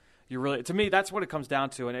that you really. To me, that's what it comes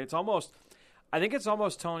down to, and it's almost. I think it's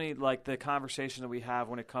almost, Tony, like the conversation that we have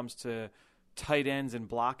when it comes to tight ends and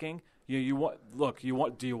blocking. do you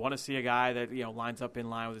want to see a guy that lines up in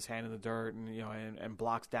line with his hand in the dirt and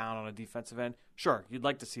blocks down on a defensive end? Sure, you'd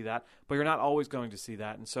like to see that, but you're not always going to see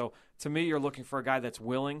that. And so, to me, you're looking for a guy that's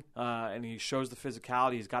willing, and he shows the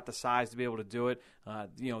physicality. He's got the size to be able to do it.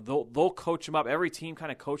 They'll coach him up. Every team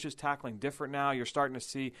kind of coaches tackling different now. You're starting to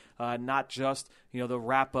see not just the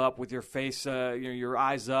wrap up with your face, your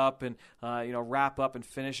eyes up, and wrap up and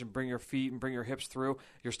finish and bring your feet and bring your hips through.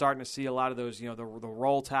 You're starting to see a lot of those, the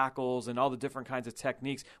roll tackles and all the different kinds of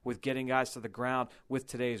techniques with getting guys to the ground with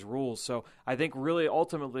today's rules. So I think really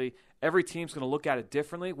ultimately every team's going to look at it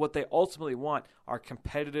differently. What they ultimately want are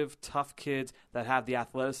competitive, tough kids that have the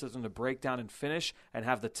athleticism to break down and finish and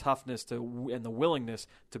have the toughness and the willingness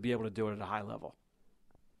to be able to do it at a high level.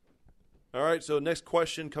 All right, so next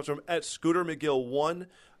question comes from @ScooterMcGill1.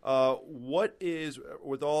 What is,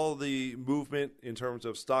 with all the movement in terms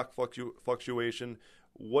of stock fluctuation,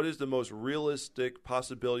 what is the most realistic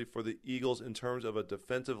possibility for the Eagles in terms of a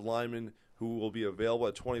defensive lineman who will be available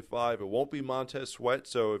at 25? It won't be Montez Sweat,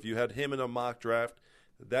 so if you had him in a mock draft,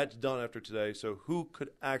 that's done after today. So who could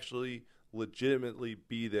actually legitimately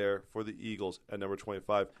be there for the Eagles at number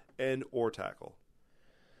 25, end or tackle?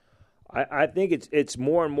 I think it's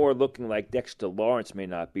more and more looking like Dexter Lawrence may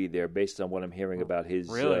not be there based on what I'm hearing about his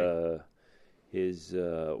workouts.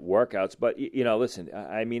 But, listen,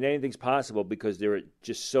 I mean, anything's possible because there are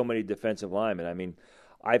just so many defensive linemen. I mean,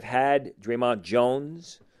 I've had Draymond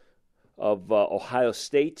Jones of Ohio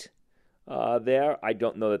State there. I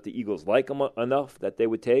don't know that the Eagles like him enough that they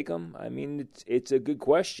would take him. I mean, it's a good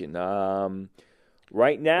question.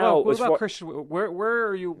 Right now, what about Christian? Where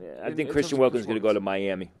are you? I think Christian Wilkins is going to go to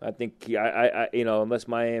Miami. I think unless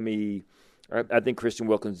Miami, I think Christian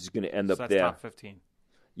Wilkins is going to end up that's there. Top 15.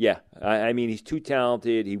 Yeah, I mean he's too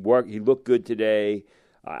talented. He looked good today.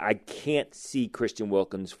 I can't see Christian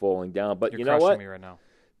Wilkins falling down. But You're you know what? Me right now.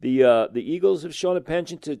 The Eagles have shown a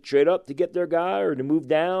penchant to trade up to get their guy or to move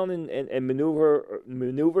down and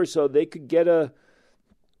maneuver so they could get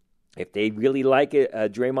if they really like it,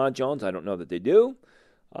 Draymond Jones. I don't know that they do.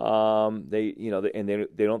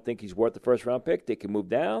 They don't think he's worth the first round pick. They can move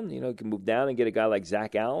down. Can move down and get a guy like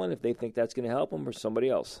Zach Allen if they think that's going to help him or somebody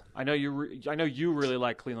else. I know you really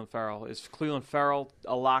like Cleveland Ferrell. Is Cleveland Ferrell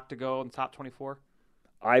a lock to go in the top 24?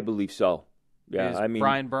 I believe so. Yeah, Is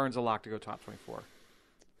Brian Burns a lock to go top 24?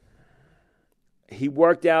 He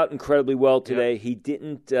worked out incredibly well today. Yep. He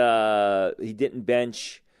didn't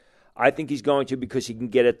bench. I think he's going to because he can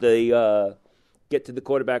get to the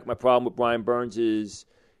quarterback. My problem with Brian Burns is,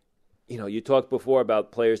 you talked before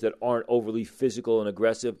about players that aren't overly physical and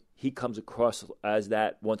aggressive. He comes across as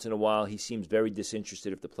that once in a while. He seems very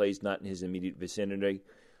disinterested if the play's not in his immediate vicinity.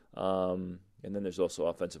 And then there's also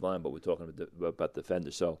offensive line, but we're talking about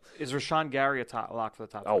defenders. So is Rashawn Gary a lock for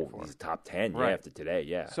the top 24? Oh, he's top 10 right. after today,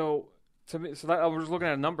 yeah. So to me, I was looking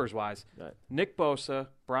at numbers wise. Right. Nick Bosa,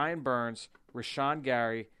 Brian Burns, Rashawn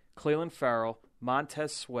Gary, Cleveland Ferrell,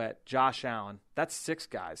 Montez Sweat, Josh Allen. That's 6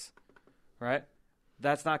 guys, right?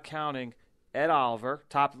 That's not counting Ed Oliver,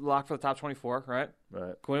 top lock for the top 24, right?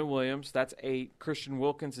 Right. Quinn Williams, that's 8. Christian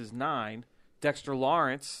Wilkins is 9. Dexter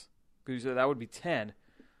Lawrence, that would be 10.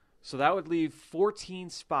 So that would leave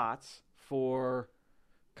 14 spots for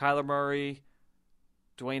Kyler Murray,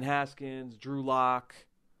 Dwayne Haskins, Drew Lock,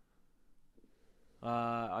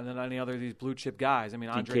 and then any other of these blue chip guys. I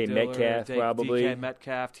mean, Andre DK Dillard, Metcalf, probably. DK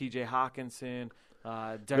Metcalf, T.J. Hawkinson,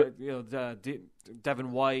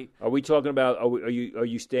 Devin White. Are we talking about? Are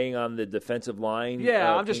you staying on the defensive line?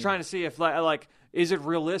 Yeah, I'm just trying to see if is it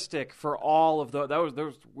realistic for all of those?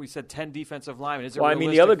 We said 10 defensive linemen. Is it? Well, I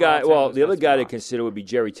mean, the other guy to consider would be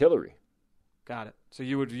Jerry Tillery. Got it. So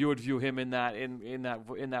you would view him in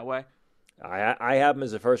that way. I have him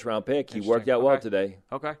as a first round pick. He worked out well today.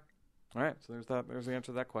 Okay. All right, so there's the answer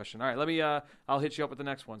to that question. All right, let me. I'll hit you up with the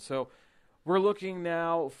next one. So, we're looking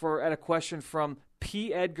now at a question from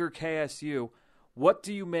P. Edgar KSU. What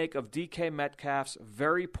do you make of DK Metcalf's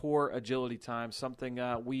very poor agility time? Something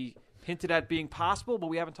we hinted at being possible, but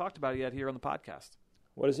we haven't talked about it yet here on the podcast.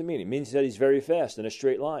 What does it mean? It means that he's very fast in a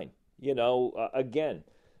straight line. Again,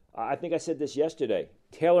 I think I said this yesterday.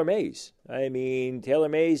 Taylor Mays. I mean, Taylor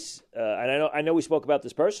Mays. And I know we spoke about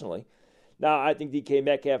this personally. Now, I think DK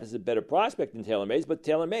Metcalf is a better prospect than Taylor Mays, but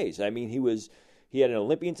Taylor Mays, I mean, he had an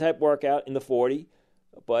Olympian-type workout in the 40,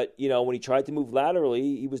 but, when he tried to move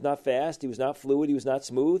laterally, he was not fast, he was not fluid, he was not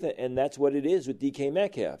smooth, and that's what it is with DK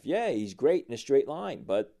Metcalf. Yeah, he's great in a straight line,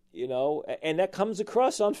 but, and that comes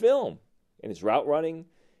across on film, in his route running,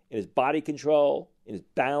 in his body control, in his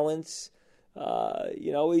balance.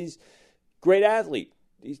 He's a great athlete.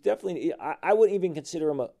 He's definitely – I wouldn't even consider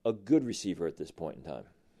him a good receiver at this point in time.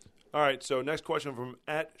 All right, so next question from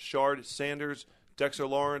 @Shard_Sanders. Dexter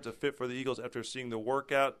Lawrence, a fit for the Eagles after seeing the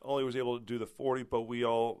workout. Only was able to do the 40, but we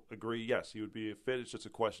all agree, yes, he would be a fit. It's just a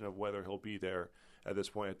question of whether he'll be there at this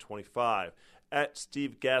point at 25.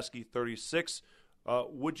 @Steve Gasky 36,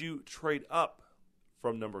 would you trade up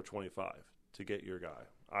from number 25 to get your guy?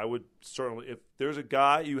 I would certainly. If there's a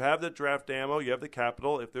guy, you have the draft ammo, you have the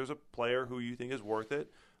capital. If there's a player who you think is worth it,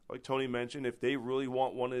 like Tony mentioned, if they really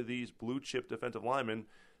want one of these blue-chip defensive linemen,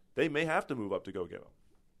 they may have to move up to go get him.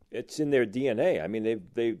 It's in their DNA. I mean,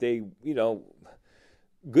 they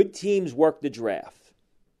good teams work the draft.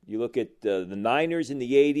 You look at the Niners in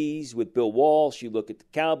the 80s with Bill Walsh. You look at the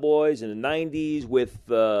Cowboys in the 90s with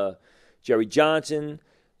Jerry Jones and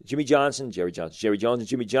Jimmy Johnson.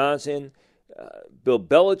 Bill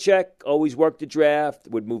Belichick always worked the draft,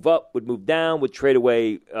 would move up, would move down, would trade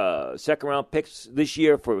away second-round picks this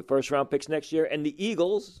year for first-round picks next year. And the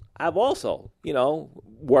Eagles have also,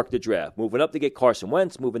 worked the draft, moving up to get Carson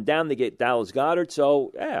Wentz, moving down to get Dallas Goedert.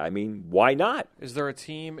 So, yeah, I mean, why not? Is there a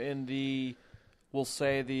team in we'll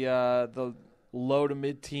say the low to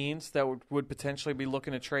mid-teens that would potentially be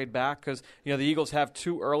looking to trade back? Because, the Eagles have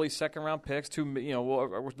 2 early second-round picks,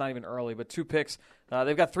 not even early, but 2 picks.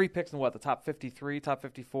 They've got 3 picks in the top 53, top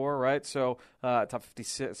 54, right? So top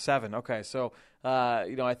 57. Okay, so,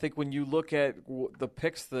 I think when you look at the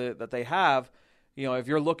picks that they have, if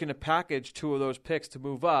you're looking to package 2 of those picks to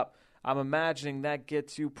move up, I'm imagining that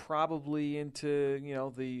gets you probably into,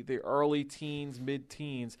 the early teens,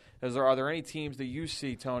 mid-teens. Are there any teams that you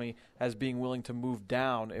see, Tony, as being willing to move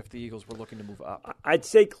down if the Eagles were looking to move up? I'd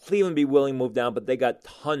say Cleveland be willing to move down, but they got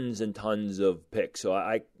tons and tons of picks. So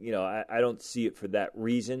I don't see it for that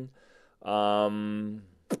reason. Oakland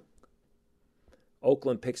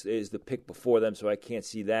is the pick before them, so I can't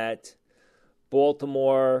see that.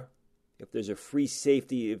 Baltimore, if there's a free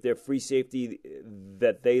safety, if their free safety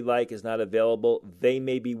that they like is not available, they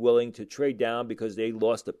may be willing to trade down because they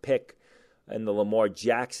lost a pick in the Lamar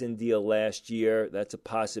Jackson deal last year. That's a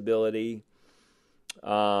possibility.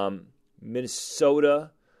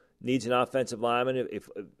 Minnesota needs an offensive lineman. If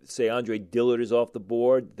say, Andre Dillard is off the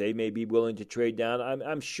board, they may be willing to trade down.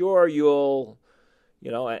 I'm sure you'll,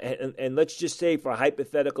 and let's just say for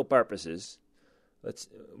hypothetical purposes,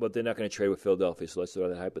 but they're not going to trade with Philadelphia, so let's throw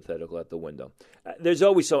that hypothetical out the window. There's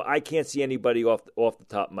always I can't see anybody off the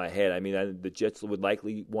top of my head. I mean, the Jets would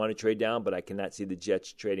likely want to trade down, but I cannot see the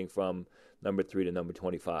Jets trading from number 3 to number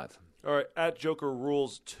 25. All right,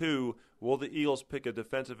 @JokerRules2, will the Eagles pick a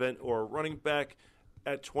defensive end or a running back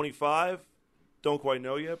at 25? Don't quite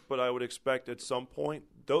know yet, but I would expect at some point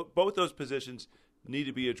both those positions need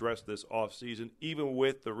to be addressed this offseason, even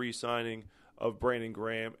with the re-signing of Brandon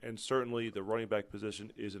Graham, and certainly the running back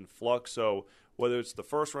position is in flux. So whether it's the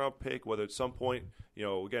first-round pick, whether at some point,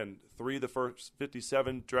 again, 3 of the first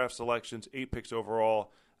 57 draft selections, 8 picks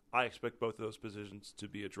overall, I expect both of those positions to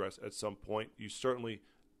be addressed at some point. You certainly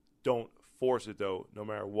don't force it, though, no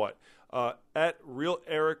matter what.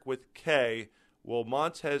 @RealEric with K,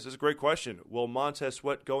 this is a great question. Will Montez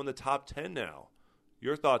Sweat go in the top 10 now?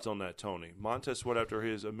 Your thoughts on that, Tony? Montez Sweat after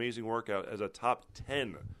his amazing workout as a top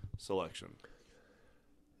 10 selection.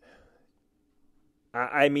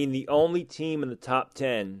 I mean, the only team in the top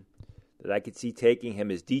 10 that I could see taking him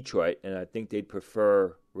is Detroit, and I think they'd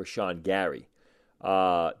prefer Rashawn Gary.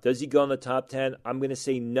 Does he go in the top 10? I'm going to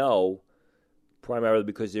say no, primarily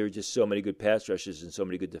because there are just so many good pass rushers and so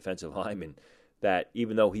many good defensive linemen that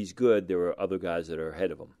even though he's good, there are other guys that are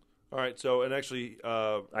ahead of him. All right, so, and actually...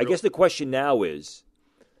 I guess the question now is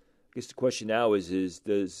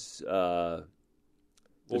does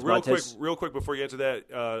real quick before you answer that,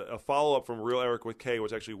 a follow-up from Real Eric with K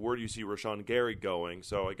was actually, where do you see Rashawn Gary going?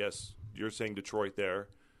 So I guess you're saying Detroit there.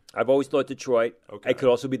 I've always thought Detroit. Okay. It could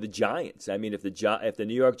also be the Giants. I mean, if the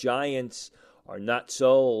New York Giants are not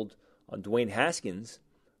sold on Dwayne Haskins,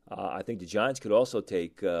 I think the Giants could also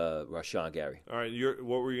take Rashawn Gary. All right,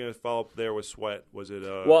 what were you going to follow up there with Sweat? Was it?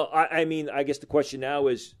 Well, I mean, I guess the question now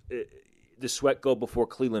is, does Sweat go before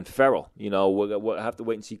Cleveland Ferrell? We'll have to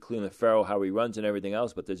wait and see Cleveland Ferrell, how he runs and everything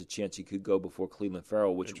else, but there's a chance he could go before Cleveland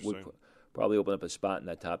Ferrell, which would probably open up a spot in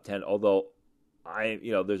that top 10. Although, I'm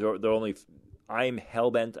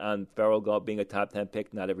hell-bent on Ferrell being a top 10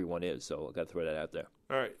 pick. Not everyone is, so I've got to throw that out there.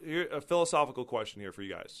 All right, here, a philosophical question here for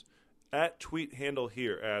you guys. @TweetHandle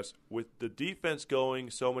here asks, with the defense going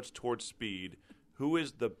so much towards speed, who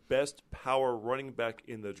is the best power running back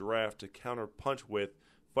in the draft to counter-punch with?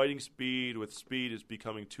 Fighting speed with speed is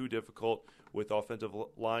becoming too difficult with offensive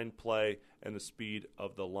line play and the speed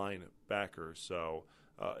of the linebackers. So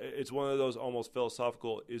it's one of those almost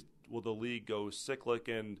philosophical, will the league go cyclic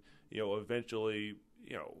and, eventually,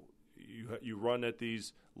 you run at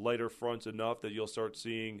these lighter fronts enough that you'll start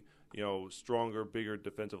seeing stronger, bigger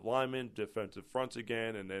defensive linemen, defensive fronts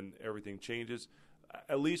again, and then everything changes.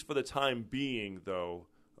 At least for the time being, though,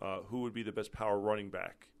 who would be the best power running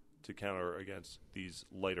back to counter against these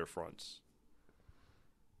lighter fronts?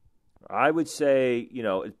 I would say,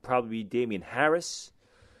 it'd probably be Damian Harris.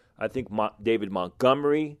 I think David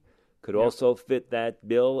Montgomery could also fit that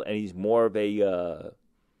bill, and he's more of an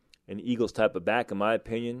Eagles type of back, in my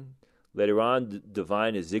opinion. Later on,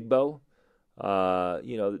 Devine Ezigbo.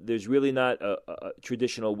 There's really not a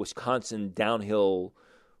traditional Wisconsin downhill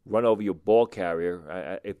run over your ball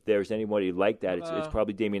carrier. If there's anybody like that, it's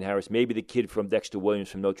probably Damian Harris. Maybe the kid from Dexter Williams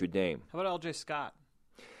from Notre Dame. How about L.J. Scott?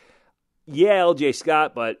 Yeah, L.J.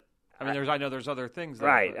 Scott, but I know there's other things there,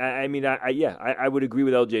 right. I would agree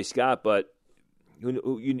with L.J. Scott, but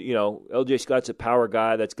L.J. Scott's a power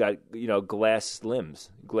guy that's got glass limbs,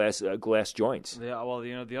 glass joints. Yeah, well,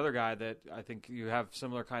 the other guy that I think you have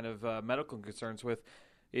similar kind of medical concerns with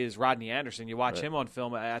is Rodney Anderson. You watch him on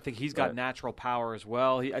film, I think he's got natural power as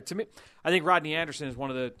well. To me, I think Rodney Anderson is one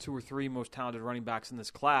of the 2 or 3 most talented running backs in this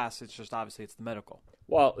class. It's just obviously it's the medical.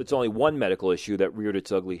 Well, it's only one medical issue that reared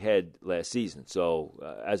its ugly head last season.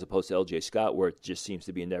 So as opposed to L.J. Scott, where it just seems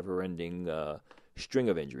to be a never-ending string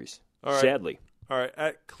of injuries, sadly. All right,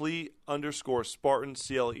 at Cle_Spartans,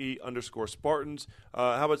 CLE_Spartans.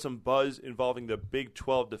 How about some buzz involving the Big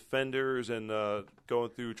 12 defenders and going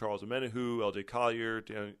through Charles Omenihu, L.J. Collier,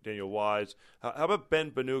 Daniel Wise? How about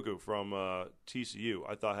Ben Benugu from TCU?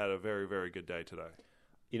 I thought had a very, very good day today.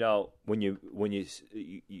 When you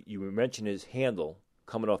mentioned his handle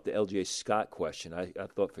coming off the L.J. Scott question, I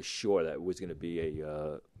thought for sure that was going to be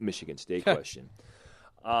a Michigan State question.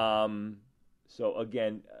 So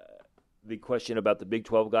again. The question about the Big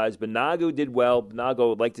 12 guys. Benago did well. Benago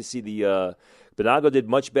would like to see Benago did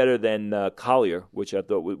much better than Collier, which I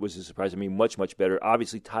thought was a surprise. I mean, much, much better.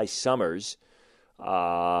 Obviously, Ty Summers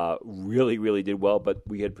really, really did well, but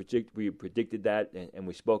we predicted that, and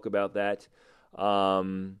we spoke about that.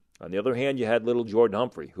 On the other hand, you had little Jordan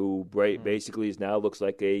Humphrey, who basically now looks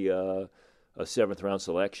like a 7th-round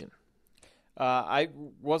selection. I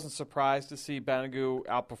wasn't surprised to see Benago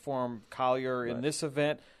outperform Collier in this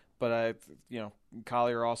event. But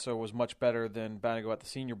Collier also was much better than Benago at the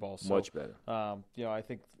Senior Bowl. So, much better. I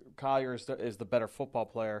think Collier is the better football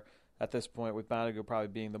player at this point, with Benago probably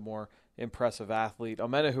being the more impressive athlete.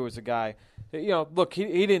 Omenihu is a guy. Look,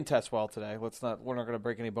 he didn't test well today. We're not going to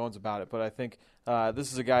break any bones about it. But I think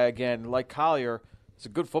this is a guy again like Collier. He's a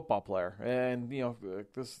good football player, and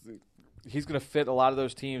he's going to fit a lot of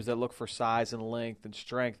those teams that look for size and length and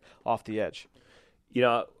strength off the edge.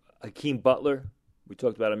 Hakeem Butler. We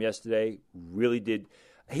talked about him yesterday. Really did.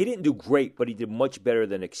 He didn't do great, but he did much better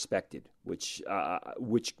than expected, which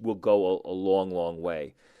will go a long, long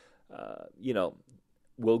way.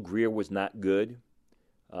 Will Grier was not good.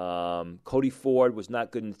 Cody Ford was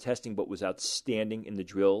not good in the testing, but was outstanding in the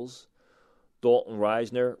drills. Dalton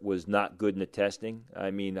Reisner was not good in the testing. I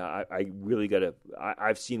mean, I really got to.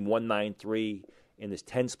 I've seen 193 in this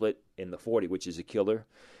 10 split in the 40, which is a killer.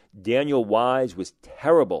 Daniel Wise was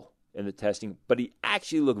terrible in the testing, but he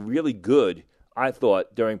actually looked really good, I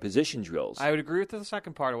thought, during position drills. I would agree with the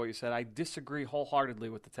second part of what you said. I disagree wholeheartedly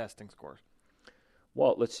with the testing scores.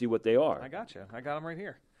 Well, let's see what they are. I got you. I got them right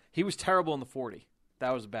here. He was terrible in the 40.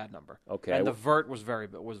 That was a bad number. Okay. And the vert was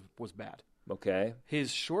was bad. Okay.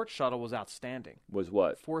 His short shuttle was outstanding. Was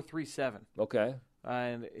what? 4.37. Okay.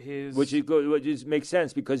 And his which makes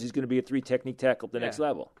sense because he's going to be a 3 technique tackle at the next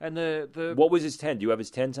level. And the what was his 10? Do you have his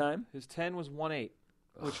 10 time? His 10 was 1.8.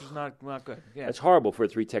 Which is not good. Yeah, that's horrible for a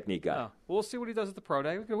 3 technique guy. No. Well, we'll see what he does at the pro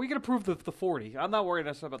day. We can approve the 40. I'm not worried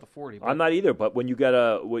necessarily about the 40. I'm not either. But when you get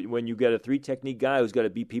a 3 technique guy who's got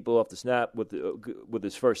to beat people off the snap with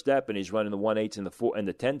his first step, and he's running the 1.8s and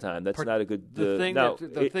the 10 time, that's not a good. The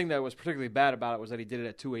thing that was particularly bad about it was that he did it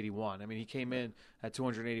at 281. I mean, he came in at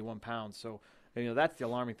 281 pounds. So. That's the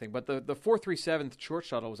alarming thing. But the 4.37 short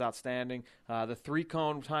shuttle was outstanding. The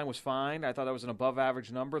 3-cone time was fine. I thought that was an above-average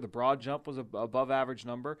number. The broad jump was an above-average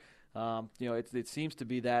number. It seems to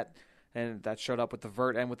be that, and that showed up with the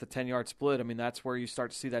vert and with the 10-yard split. I mean, that's where you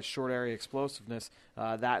start to see that short area explosiveness.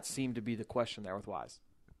 That seemed to be the question there with Wise.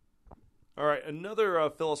 All right, another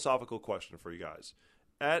philosophical question for you guys.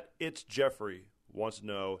 It's Jeffrey wants to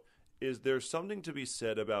know, is there something to be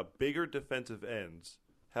said about bigger defensive ends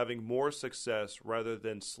having more success rather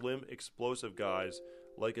than slim, explosive guys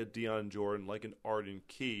like a Deion Jordan, like an Arden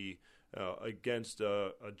Key, against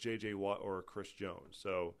a J.J. Watt or a Chris Jones?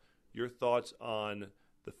 So your thoughts on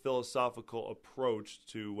the philosophical approach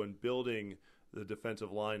to when building the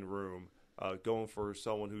defensive line room, going for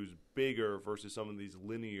someone who's bigger versus some of these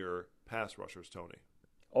linear pass rushers, Tony.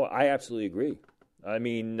 Oh, I absolutely agree. I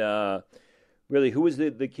mean, really, who was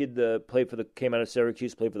the kid that came out of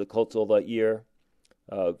Syracuse, played for the Colts all that year?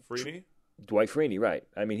 Freeney? Dwight Freeney, right.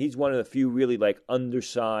 I mean, he's one of the few really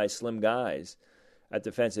undersized, slim guys at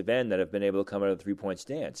defensive end that have been able to come out of the three-point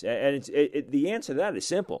stance. And the answer to that is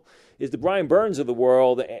simple. Is the Brian Burns of the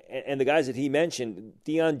world and the guys that he mentioned,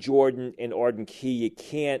 Deion Jordan and Arden Key, you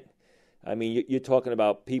can't – I mean, you're talking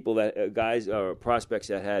about people guys or prospects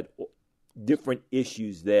that had different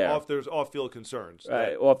issues there. There's off-field concerns.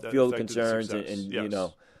 Right, off-field concerns and yes. you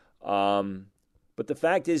know. But the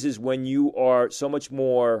fact is when you are so much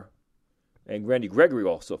more – and Randy Gregory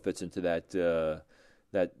also fits into that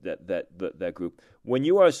group. When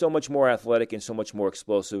you are so much more athletic and so much more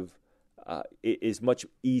explosive, it is much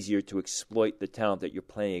easier to exploit the talent that you're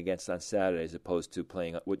playing against on Saturday as opposed to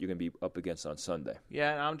playing what you're going to be up against on Sunday.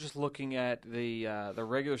 Yeah, and I'm just looking at the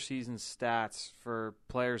regular season stats for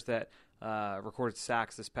players that recorded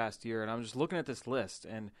sacks this past year, and I'm just looking at this list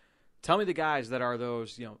and tell me the guys that are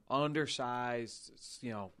those undersized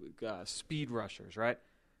speed rushers, right?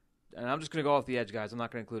 And I'm just going to go off the edge, guys. I'm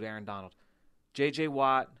not going to include Aaron Donald. J.J.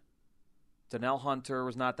 Watt, Donnell Hunter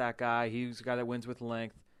was not that guy. He was the guy that wins with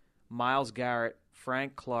length. Myles Garrett,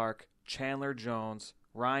 Frank Clark, Chandler Jones,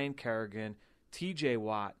 Ryan Kerrigan, T.J.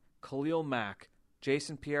 Watt, Khalil Mack,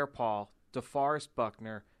 Jason Pierre-Paul, DeForest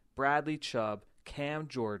Buckner, Bradley Chubb, Cam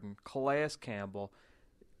Jordan, Calais Campbell,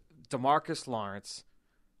 DeMarcus Lawrence,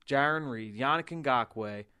 Jaron Reed, Yannick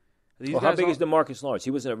Ngakoue. How big is DeMarcus Lawrence? He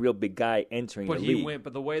wasn't a real big guy entering the league.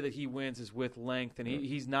 But the way that he wins is with length, and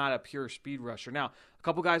he's not a pure speed rusher. Now, a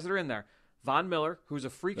couple guys that are in there. Von Miller, who's a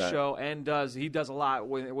freak show and does a lot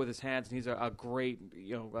with his hands, and he's a great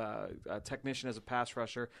technician as a pass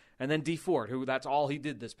rusher. And then Dee Ford, who that's all he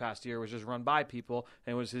did this past year was just run by people,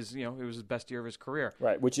 and it was his best year of his career.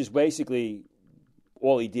 Right, which is basically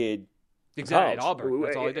all he did. Exactly, at Auburn.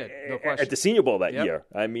 That's all he did. No question. At the Senior Bowl that year.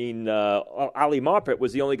 I mean, Ali Marpet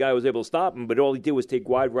was the only guy who was able to stop him, but all he did was take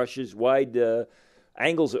wide rushes,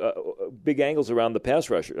 angles, big angles around the pass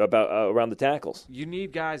rusher, around the tackles. You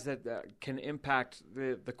need guys that can impact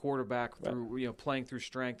the quarterback through playing through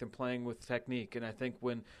strength and playing with technique. And I think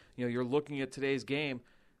when you're looking at today's game,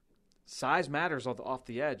 size matters off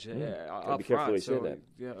the edge up front. So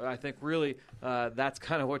I think really that's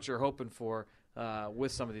kind of what you're hoping for.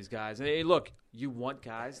 With some of these guys. And hey, look, you want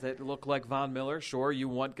guys that look like Von Miller. Sure, you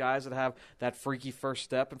want guys that have that freaky first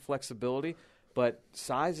step and flexibility. But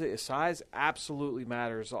size absolutely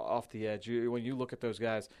matters off the edge. When you look at those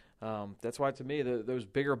guys, that's why to me those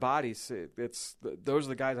bigger bodies, those are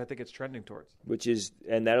the guys I think it's trending towards.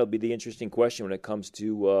 And that'll be the interesting question when it comes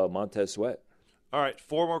to Montez Sweat. All right,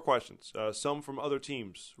 4 more questions. Some from other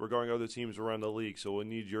teams, regarding other teams around the league. So we'll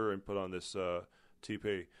need your input on this,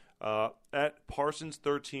 TP. At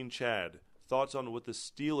Parsons13 Chad, thoughts on what the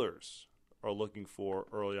Steelers are looking for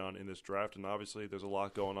early on in this draft, and obviously there's a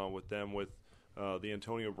lot going on with them with the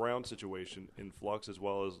Antonio Brown situation in flux, as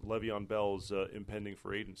well as Le'Veon Bell's impending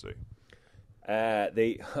free agency. And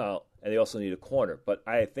they also need a corner, but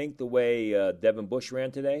I think the way Devin Bush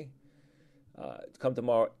ran today, come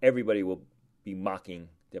tomorrow, everybody will be mocking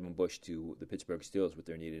Devin Bush to the Pittsburgh Steelers with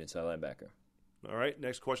their needed inside linebacker. All right,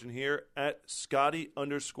 next question here. At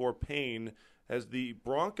Scotty_Payne, has the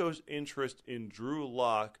Broncos' interest in Drew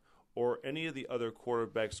Lock or any of the other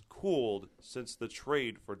quarterbacks cooled since the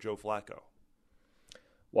trade for Joe Flacco?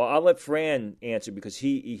 Well, I'll let Fran answer because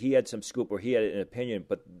he had some scoop or he had an opinion,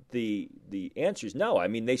 but the answer is no. I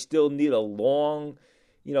mean, they still need a long –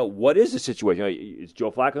 what is the situation? Is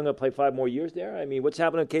Joe Flacco going to play 5 more years there? I mean, what's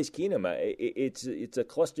happening to Case Keenum? It's a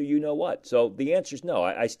cluster you-know-what. So the answer is no.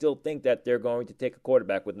 I still think that they're going to take a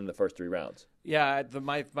quarterback within the first 3 rounds. Yeah,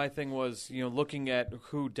 my thing was, looking at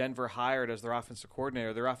who Denver hired as their offensive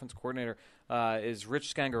coordinator. Their offensive coordinator is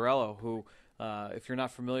Rich Scangarello, who, if you're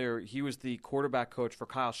not familiar, he was the quarterback coach for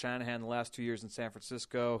Kyle Shanahan the last 2 years in San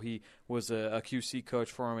Francisco. He was a QC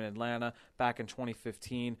coach for him in Atlanta back in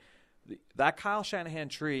 2015. That Kyle Shanahan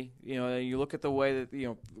tree, you look at the way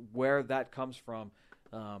that, where that comes from,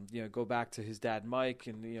 go back to his dad Mike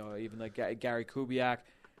and, even like Gary Kubiak.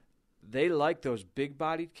 They like those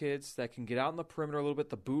big-bodied kids that can get out in the perimeter a little bit,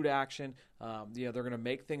 the boot action. They're going to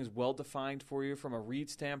make things well-defined for you from a read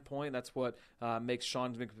standpoint. That's what makes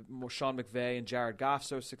Sean McVay and Jared Goff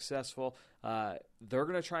so successful. They're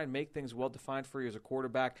going to try and make things well-defined for you as a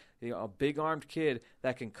quarterback. A big-armed kid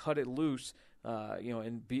that can cut it loose.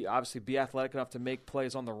 And be athletic enough to make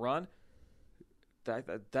plays on the run.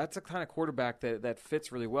 That's a kind of quarterback that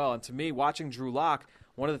fits really well. And to me, watching Drew Lock,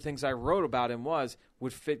 one of the things I wrote about him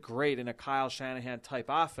would fit great in a Kyle Shanahan type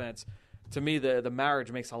offense. to me, the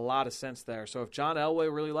marriage makes a lot of sense there. So if John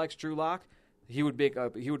Elway really likes Drew Lock, he would make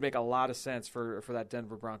a lot of sense for that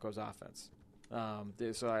Denver Broncos offense.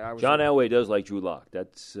 So I John Elway does like Drew Lock.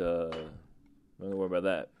 That's don't worry about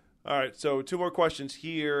that. All right, so 2 more questions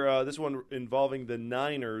here. This one involving the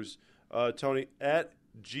Niners. Tony, at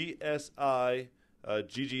GSI,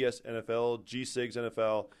 GGS NFL, G-SIGS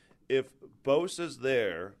NFL, if Bosa's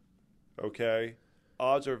there, okay,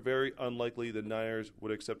 odds are very unlikely the Niners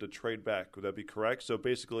would accept a trade back. Would that be correct? So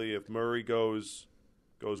basically, if Murray goes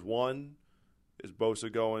 1, is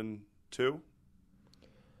Bosa going 2?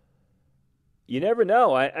 You never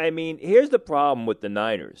know. I mean, here's the problem with the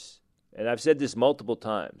Niners, and I've said this multiple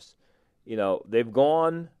times. You know, they've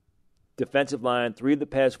gone defensive line 3 of the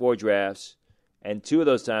past 4 drafts, and 2 of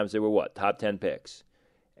those times they were top 10 picks.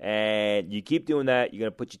 And you keep doing that, you're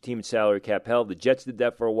going to put your team in salary cap hell. The Jets did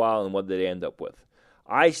that for a while, and what did they end up with?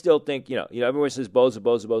 I still think, everyone says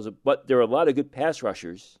Bosa, but there are a lot of good pass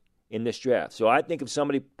rushers in this draft. So I think if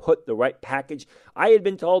somebody put the right package, I had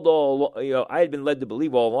been told I had been led to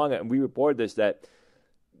believe all along, and we reported this, that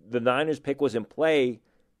the Niners pick was in play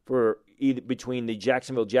for either between the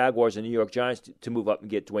Jacksonville Jaguars and New York Giants to move up and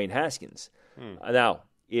get Dwayne Haskins. Now,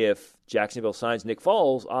 if Jacksonville signs Nick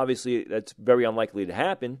Foles, obviously that's very unlikely to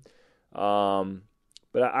happen.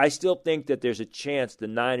 But I still think that there's a chance the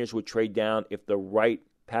Niners would trade down if the right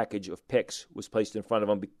package of picks was placed in front of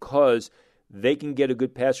them, because they can get a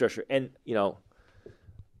good pass rusher. And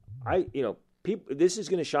people, this is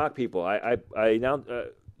going to shock people. I now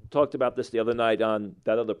talked about this the other night on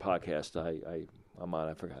that other podcast I'm on.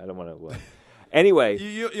 I forgot. I don't want to. Anyway,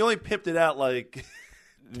 you only pimped it out like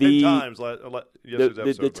 10 times.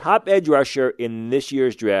 The top edge rusher in this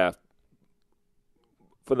year's draft,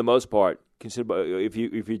 for the most part, if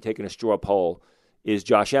you're taking a straw poll, is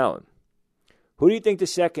Josh Allen. Who do you think the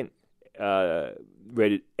second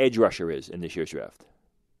rated edge rusher is in this year's draft?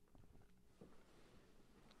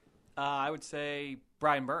 I would say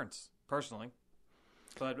Brian Burns, personally.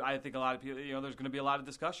 But I think a lot of people, there's going to be a lot of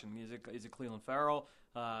discussion. Is it Cleveland Farrell?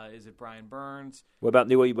 Is it Brian Burns? What about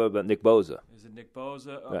Nick Bosa? Is it Nick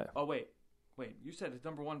Bosa? Right. Oh, wait. You said the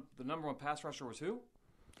number one pass rusher was who?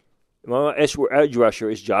 Well, edge rusher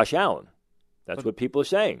is Josh Allen. That's what people are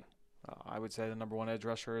saying. I would say the number one edge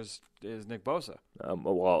rusher is Nick Bosa.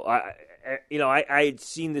 Well, I had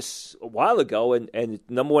seen this a while ago, and the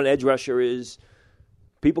number one edge rusher is.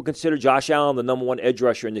 People consider Josh Allen the number one edge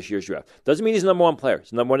rusher in this year's draft. Doesn't mean he's the number one player.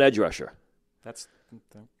 He's the number one edge rusher. That's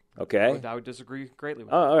okay. I would disagree greatly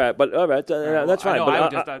with all right, that's fine.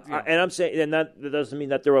 And I'm saying, and that doesn't mean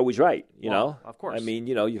that they're always right. You know, of course. I mean,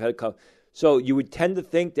 you've had a couple. So you would tend to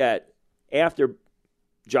think that after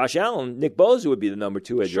Josh Allen, Nick Bosa would be the number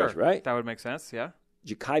 2 edge rusher, right? That would make sense. Yeah.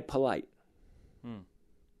 Ja'Kai Polite.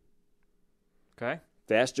 Okay.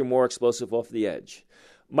 Faster, more explosive off the edge.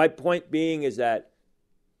 My point being is that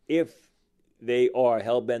if they are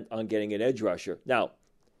hell-bent on getting an edge rusher. Now,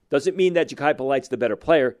 doesn't mean that Ja'Kai Polite's the better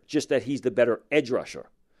player, just that he's the better edge rusher.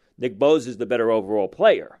 Nick Bosa is the better overall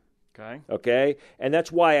player. Okay? And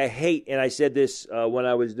that's why I hate, and I said this when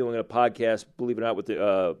I was doing a podcast, believe it or not, with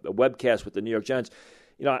a webcast with the New York Giants.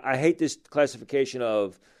 I hate this classification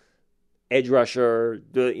of edge rusher.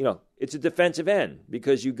 It's a defensive end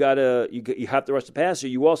because you have to rush the passer.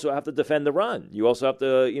 You also have to defend the run. You also have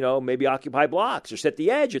to maybe occupy blocks or set the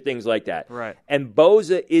edge or things like that. Right. And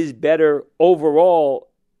Bosa is better overall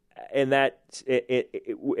in that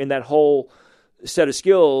whole set of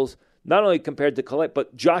skills, not only compared to Collette,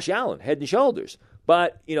 but Josh Allen, head and shoulders.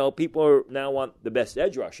 But people now want the best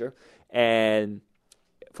edge rusher, and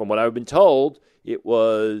from what I've been told, it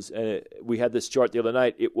was. We had this chart the other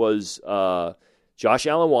night. It was. Josh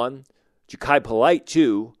Allen 1, Ja'Kai Polite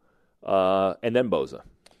 2, and then Bosa.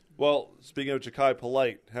 Well, speaking of Ja'Kai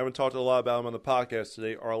Polite, haven't talked a lot about him on the podcast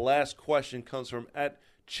today. Our last question comes from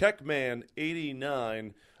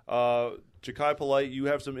 @Checkman89. Ja'Kai Polite, you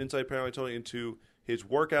have some insight apparently, Tony, into his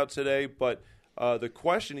workout today, but the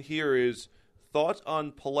question here is thoughts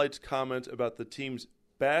on Polite's comment about the teams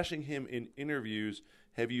bashing him in interviews.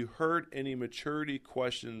 Have you heard any maturity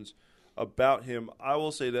questions about him? I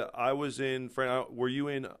will say that I was in. Frank, were you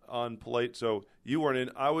in on Polite? So you weren't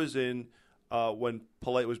in. I was in when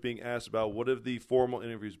Polite was being asked about what have the formal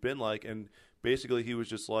interviews been like, and basically he was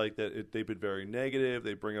just like that. They've been very negative.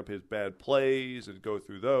 They bring up his bad plays and go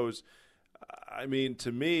through those. I mean,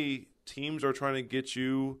 to me, teams are trying to get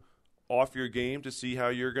you off your game to see how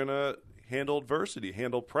you're gonna handle adversity,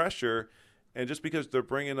 handle pressure, and just because they're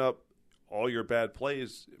bringing up all your bad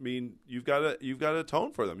plays, I mean, you've got to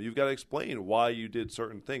atone for them. You've got to explain why you did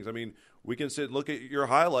certain things. I mean, we can look at your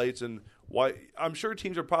highlights and why. I'm sure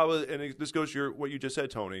teams are probably, and this goes to what you just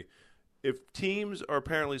said, Tony. if teams are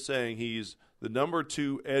apparently saying he's the number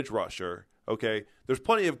 2 edge rusher, okay, there's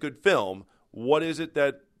plenty of good film. What is it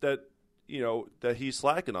that he's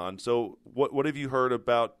slacking on? So what have you heard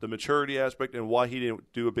about the maturity aspect and why he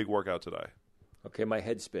didn't do a big workout today? Okay, my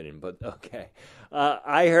head's spinning, but okay.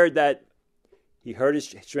 I heard that he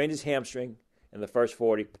strained his hamstring in the first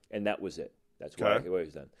 40, and that was it. That's why he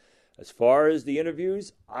was done. As far as the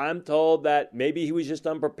interviews, I'm told that maybe he was just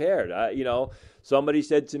unprepared. Somebody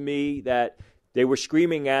said to me that they were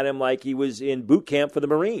screaming at him like he was in boot camp for the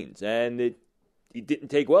Marines, and he didn't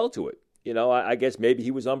take well to it. I guess maybe he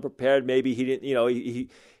was unprepared. Maybe he didn't.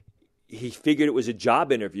 He figured it was a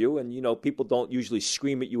job interview, and people don't usually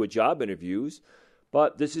scream at you at job interviews,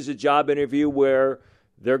 but this is a job interview where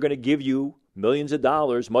they're going to give you millions of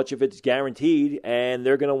dollars, much of it's guaranteed, and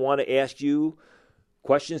they're going to want to ask you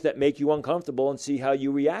questions that make you uncomfortable and see how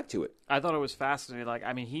you react to it. I thought it was fascinating.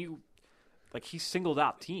 He singled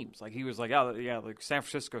out teams. Like he was like, oh yeah, like San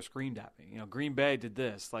Francisco screamed at me. Green Bay did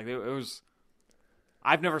this. Like it was.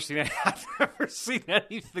 I've never seen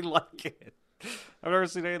anything like it. I've never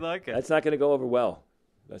seen anything like it. That's not going to go over well.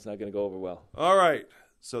 All right,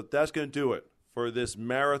 so that's going to do it for this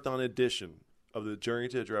marathon edition of the Journey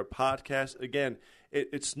to the Draft podcast. Again,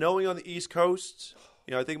 it's snowing on the East Coast.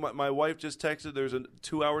 I think my wife just texted there's a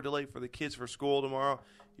 2-hour delay for the kids for school tomorrow.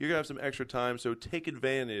 You're going to have some extra time, so take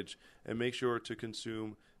advantage and make sure to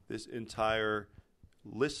consume this entire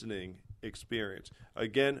listening experience.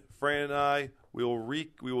 Again, Fran and I, we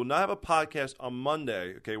will not have a podcast on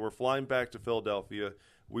Monday. Okay, we're flying back to Philadelphia.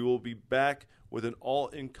 We will be back with an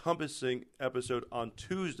all-encompassing episode on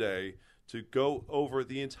Tuesday to go over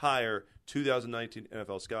the entire 2019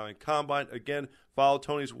 NFL Scouting Combine. Again, follow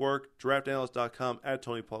Tony's work, draftanalyst.com,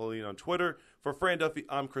 @TonyPauline on Twitter. For Fran Duffy,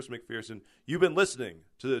 I'm Chris McPherson. You've been listening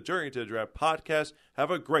to the Journey to the Draft podcast.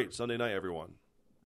 Have a great Sunday night, everyone.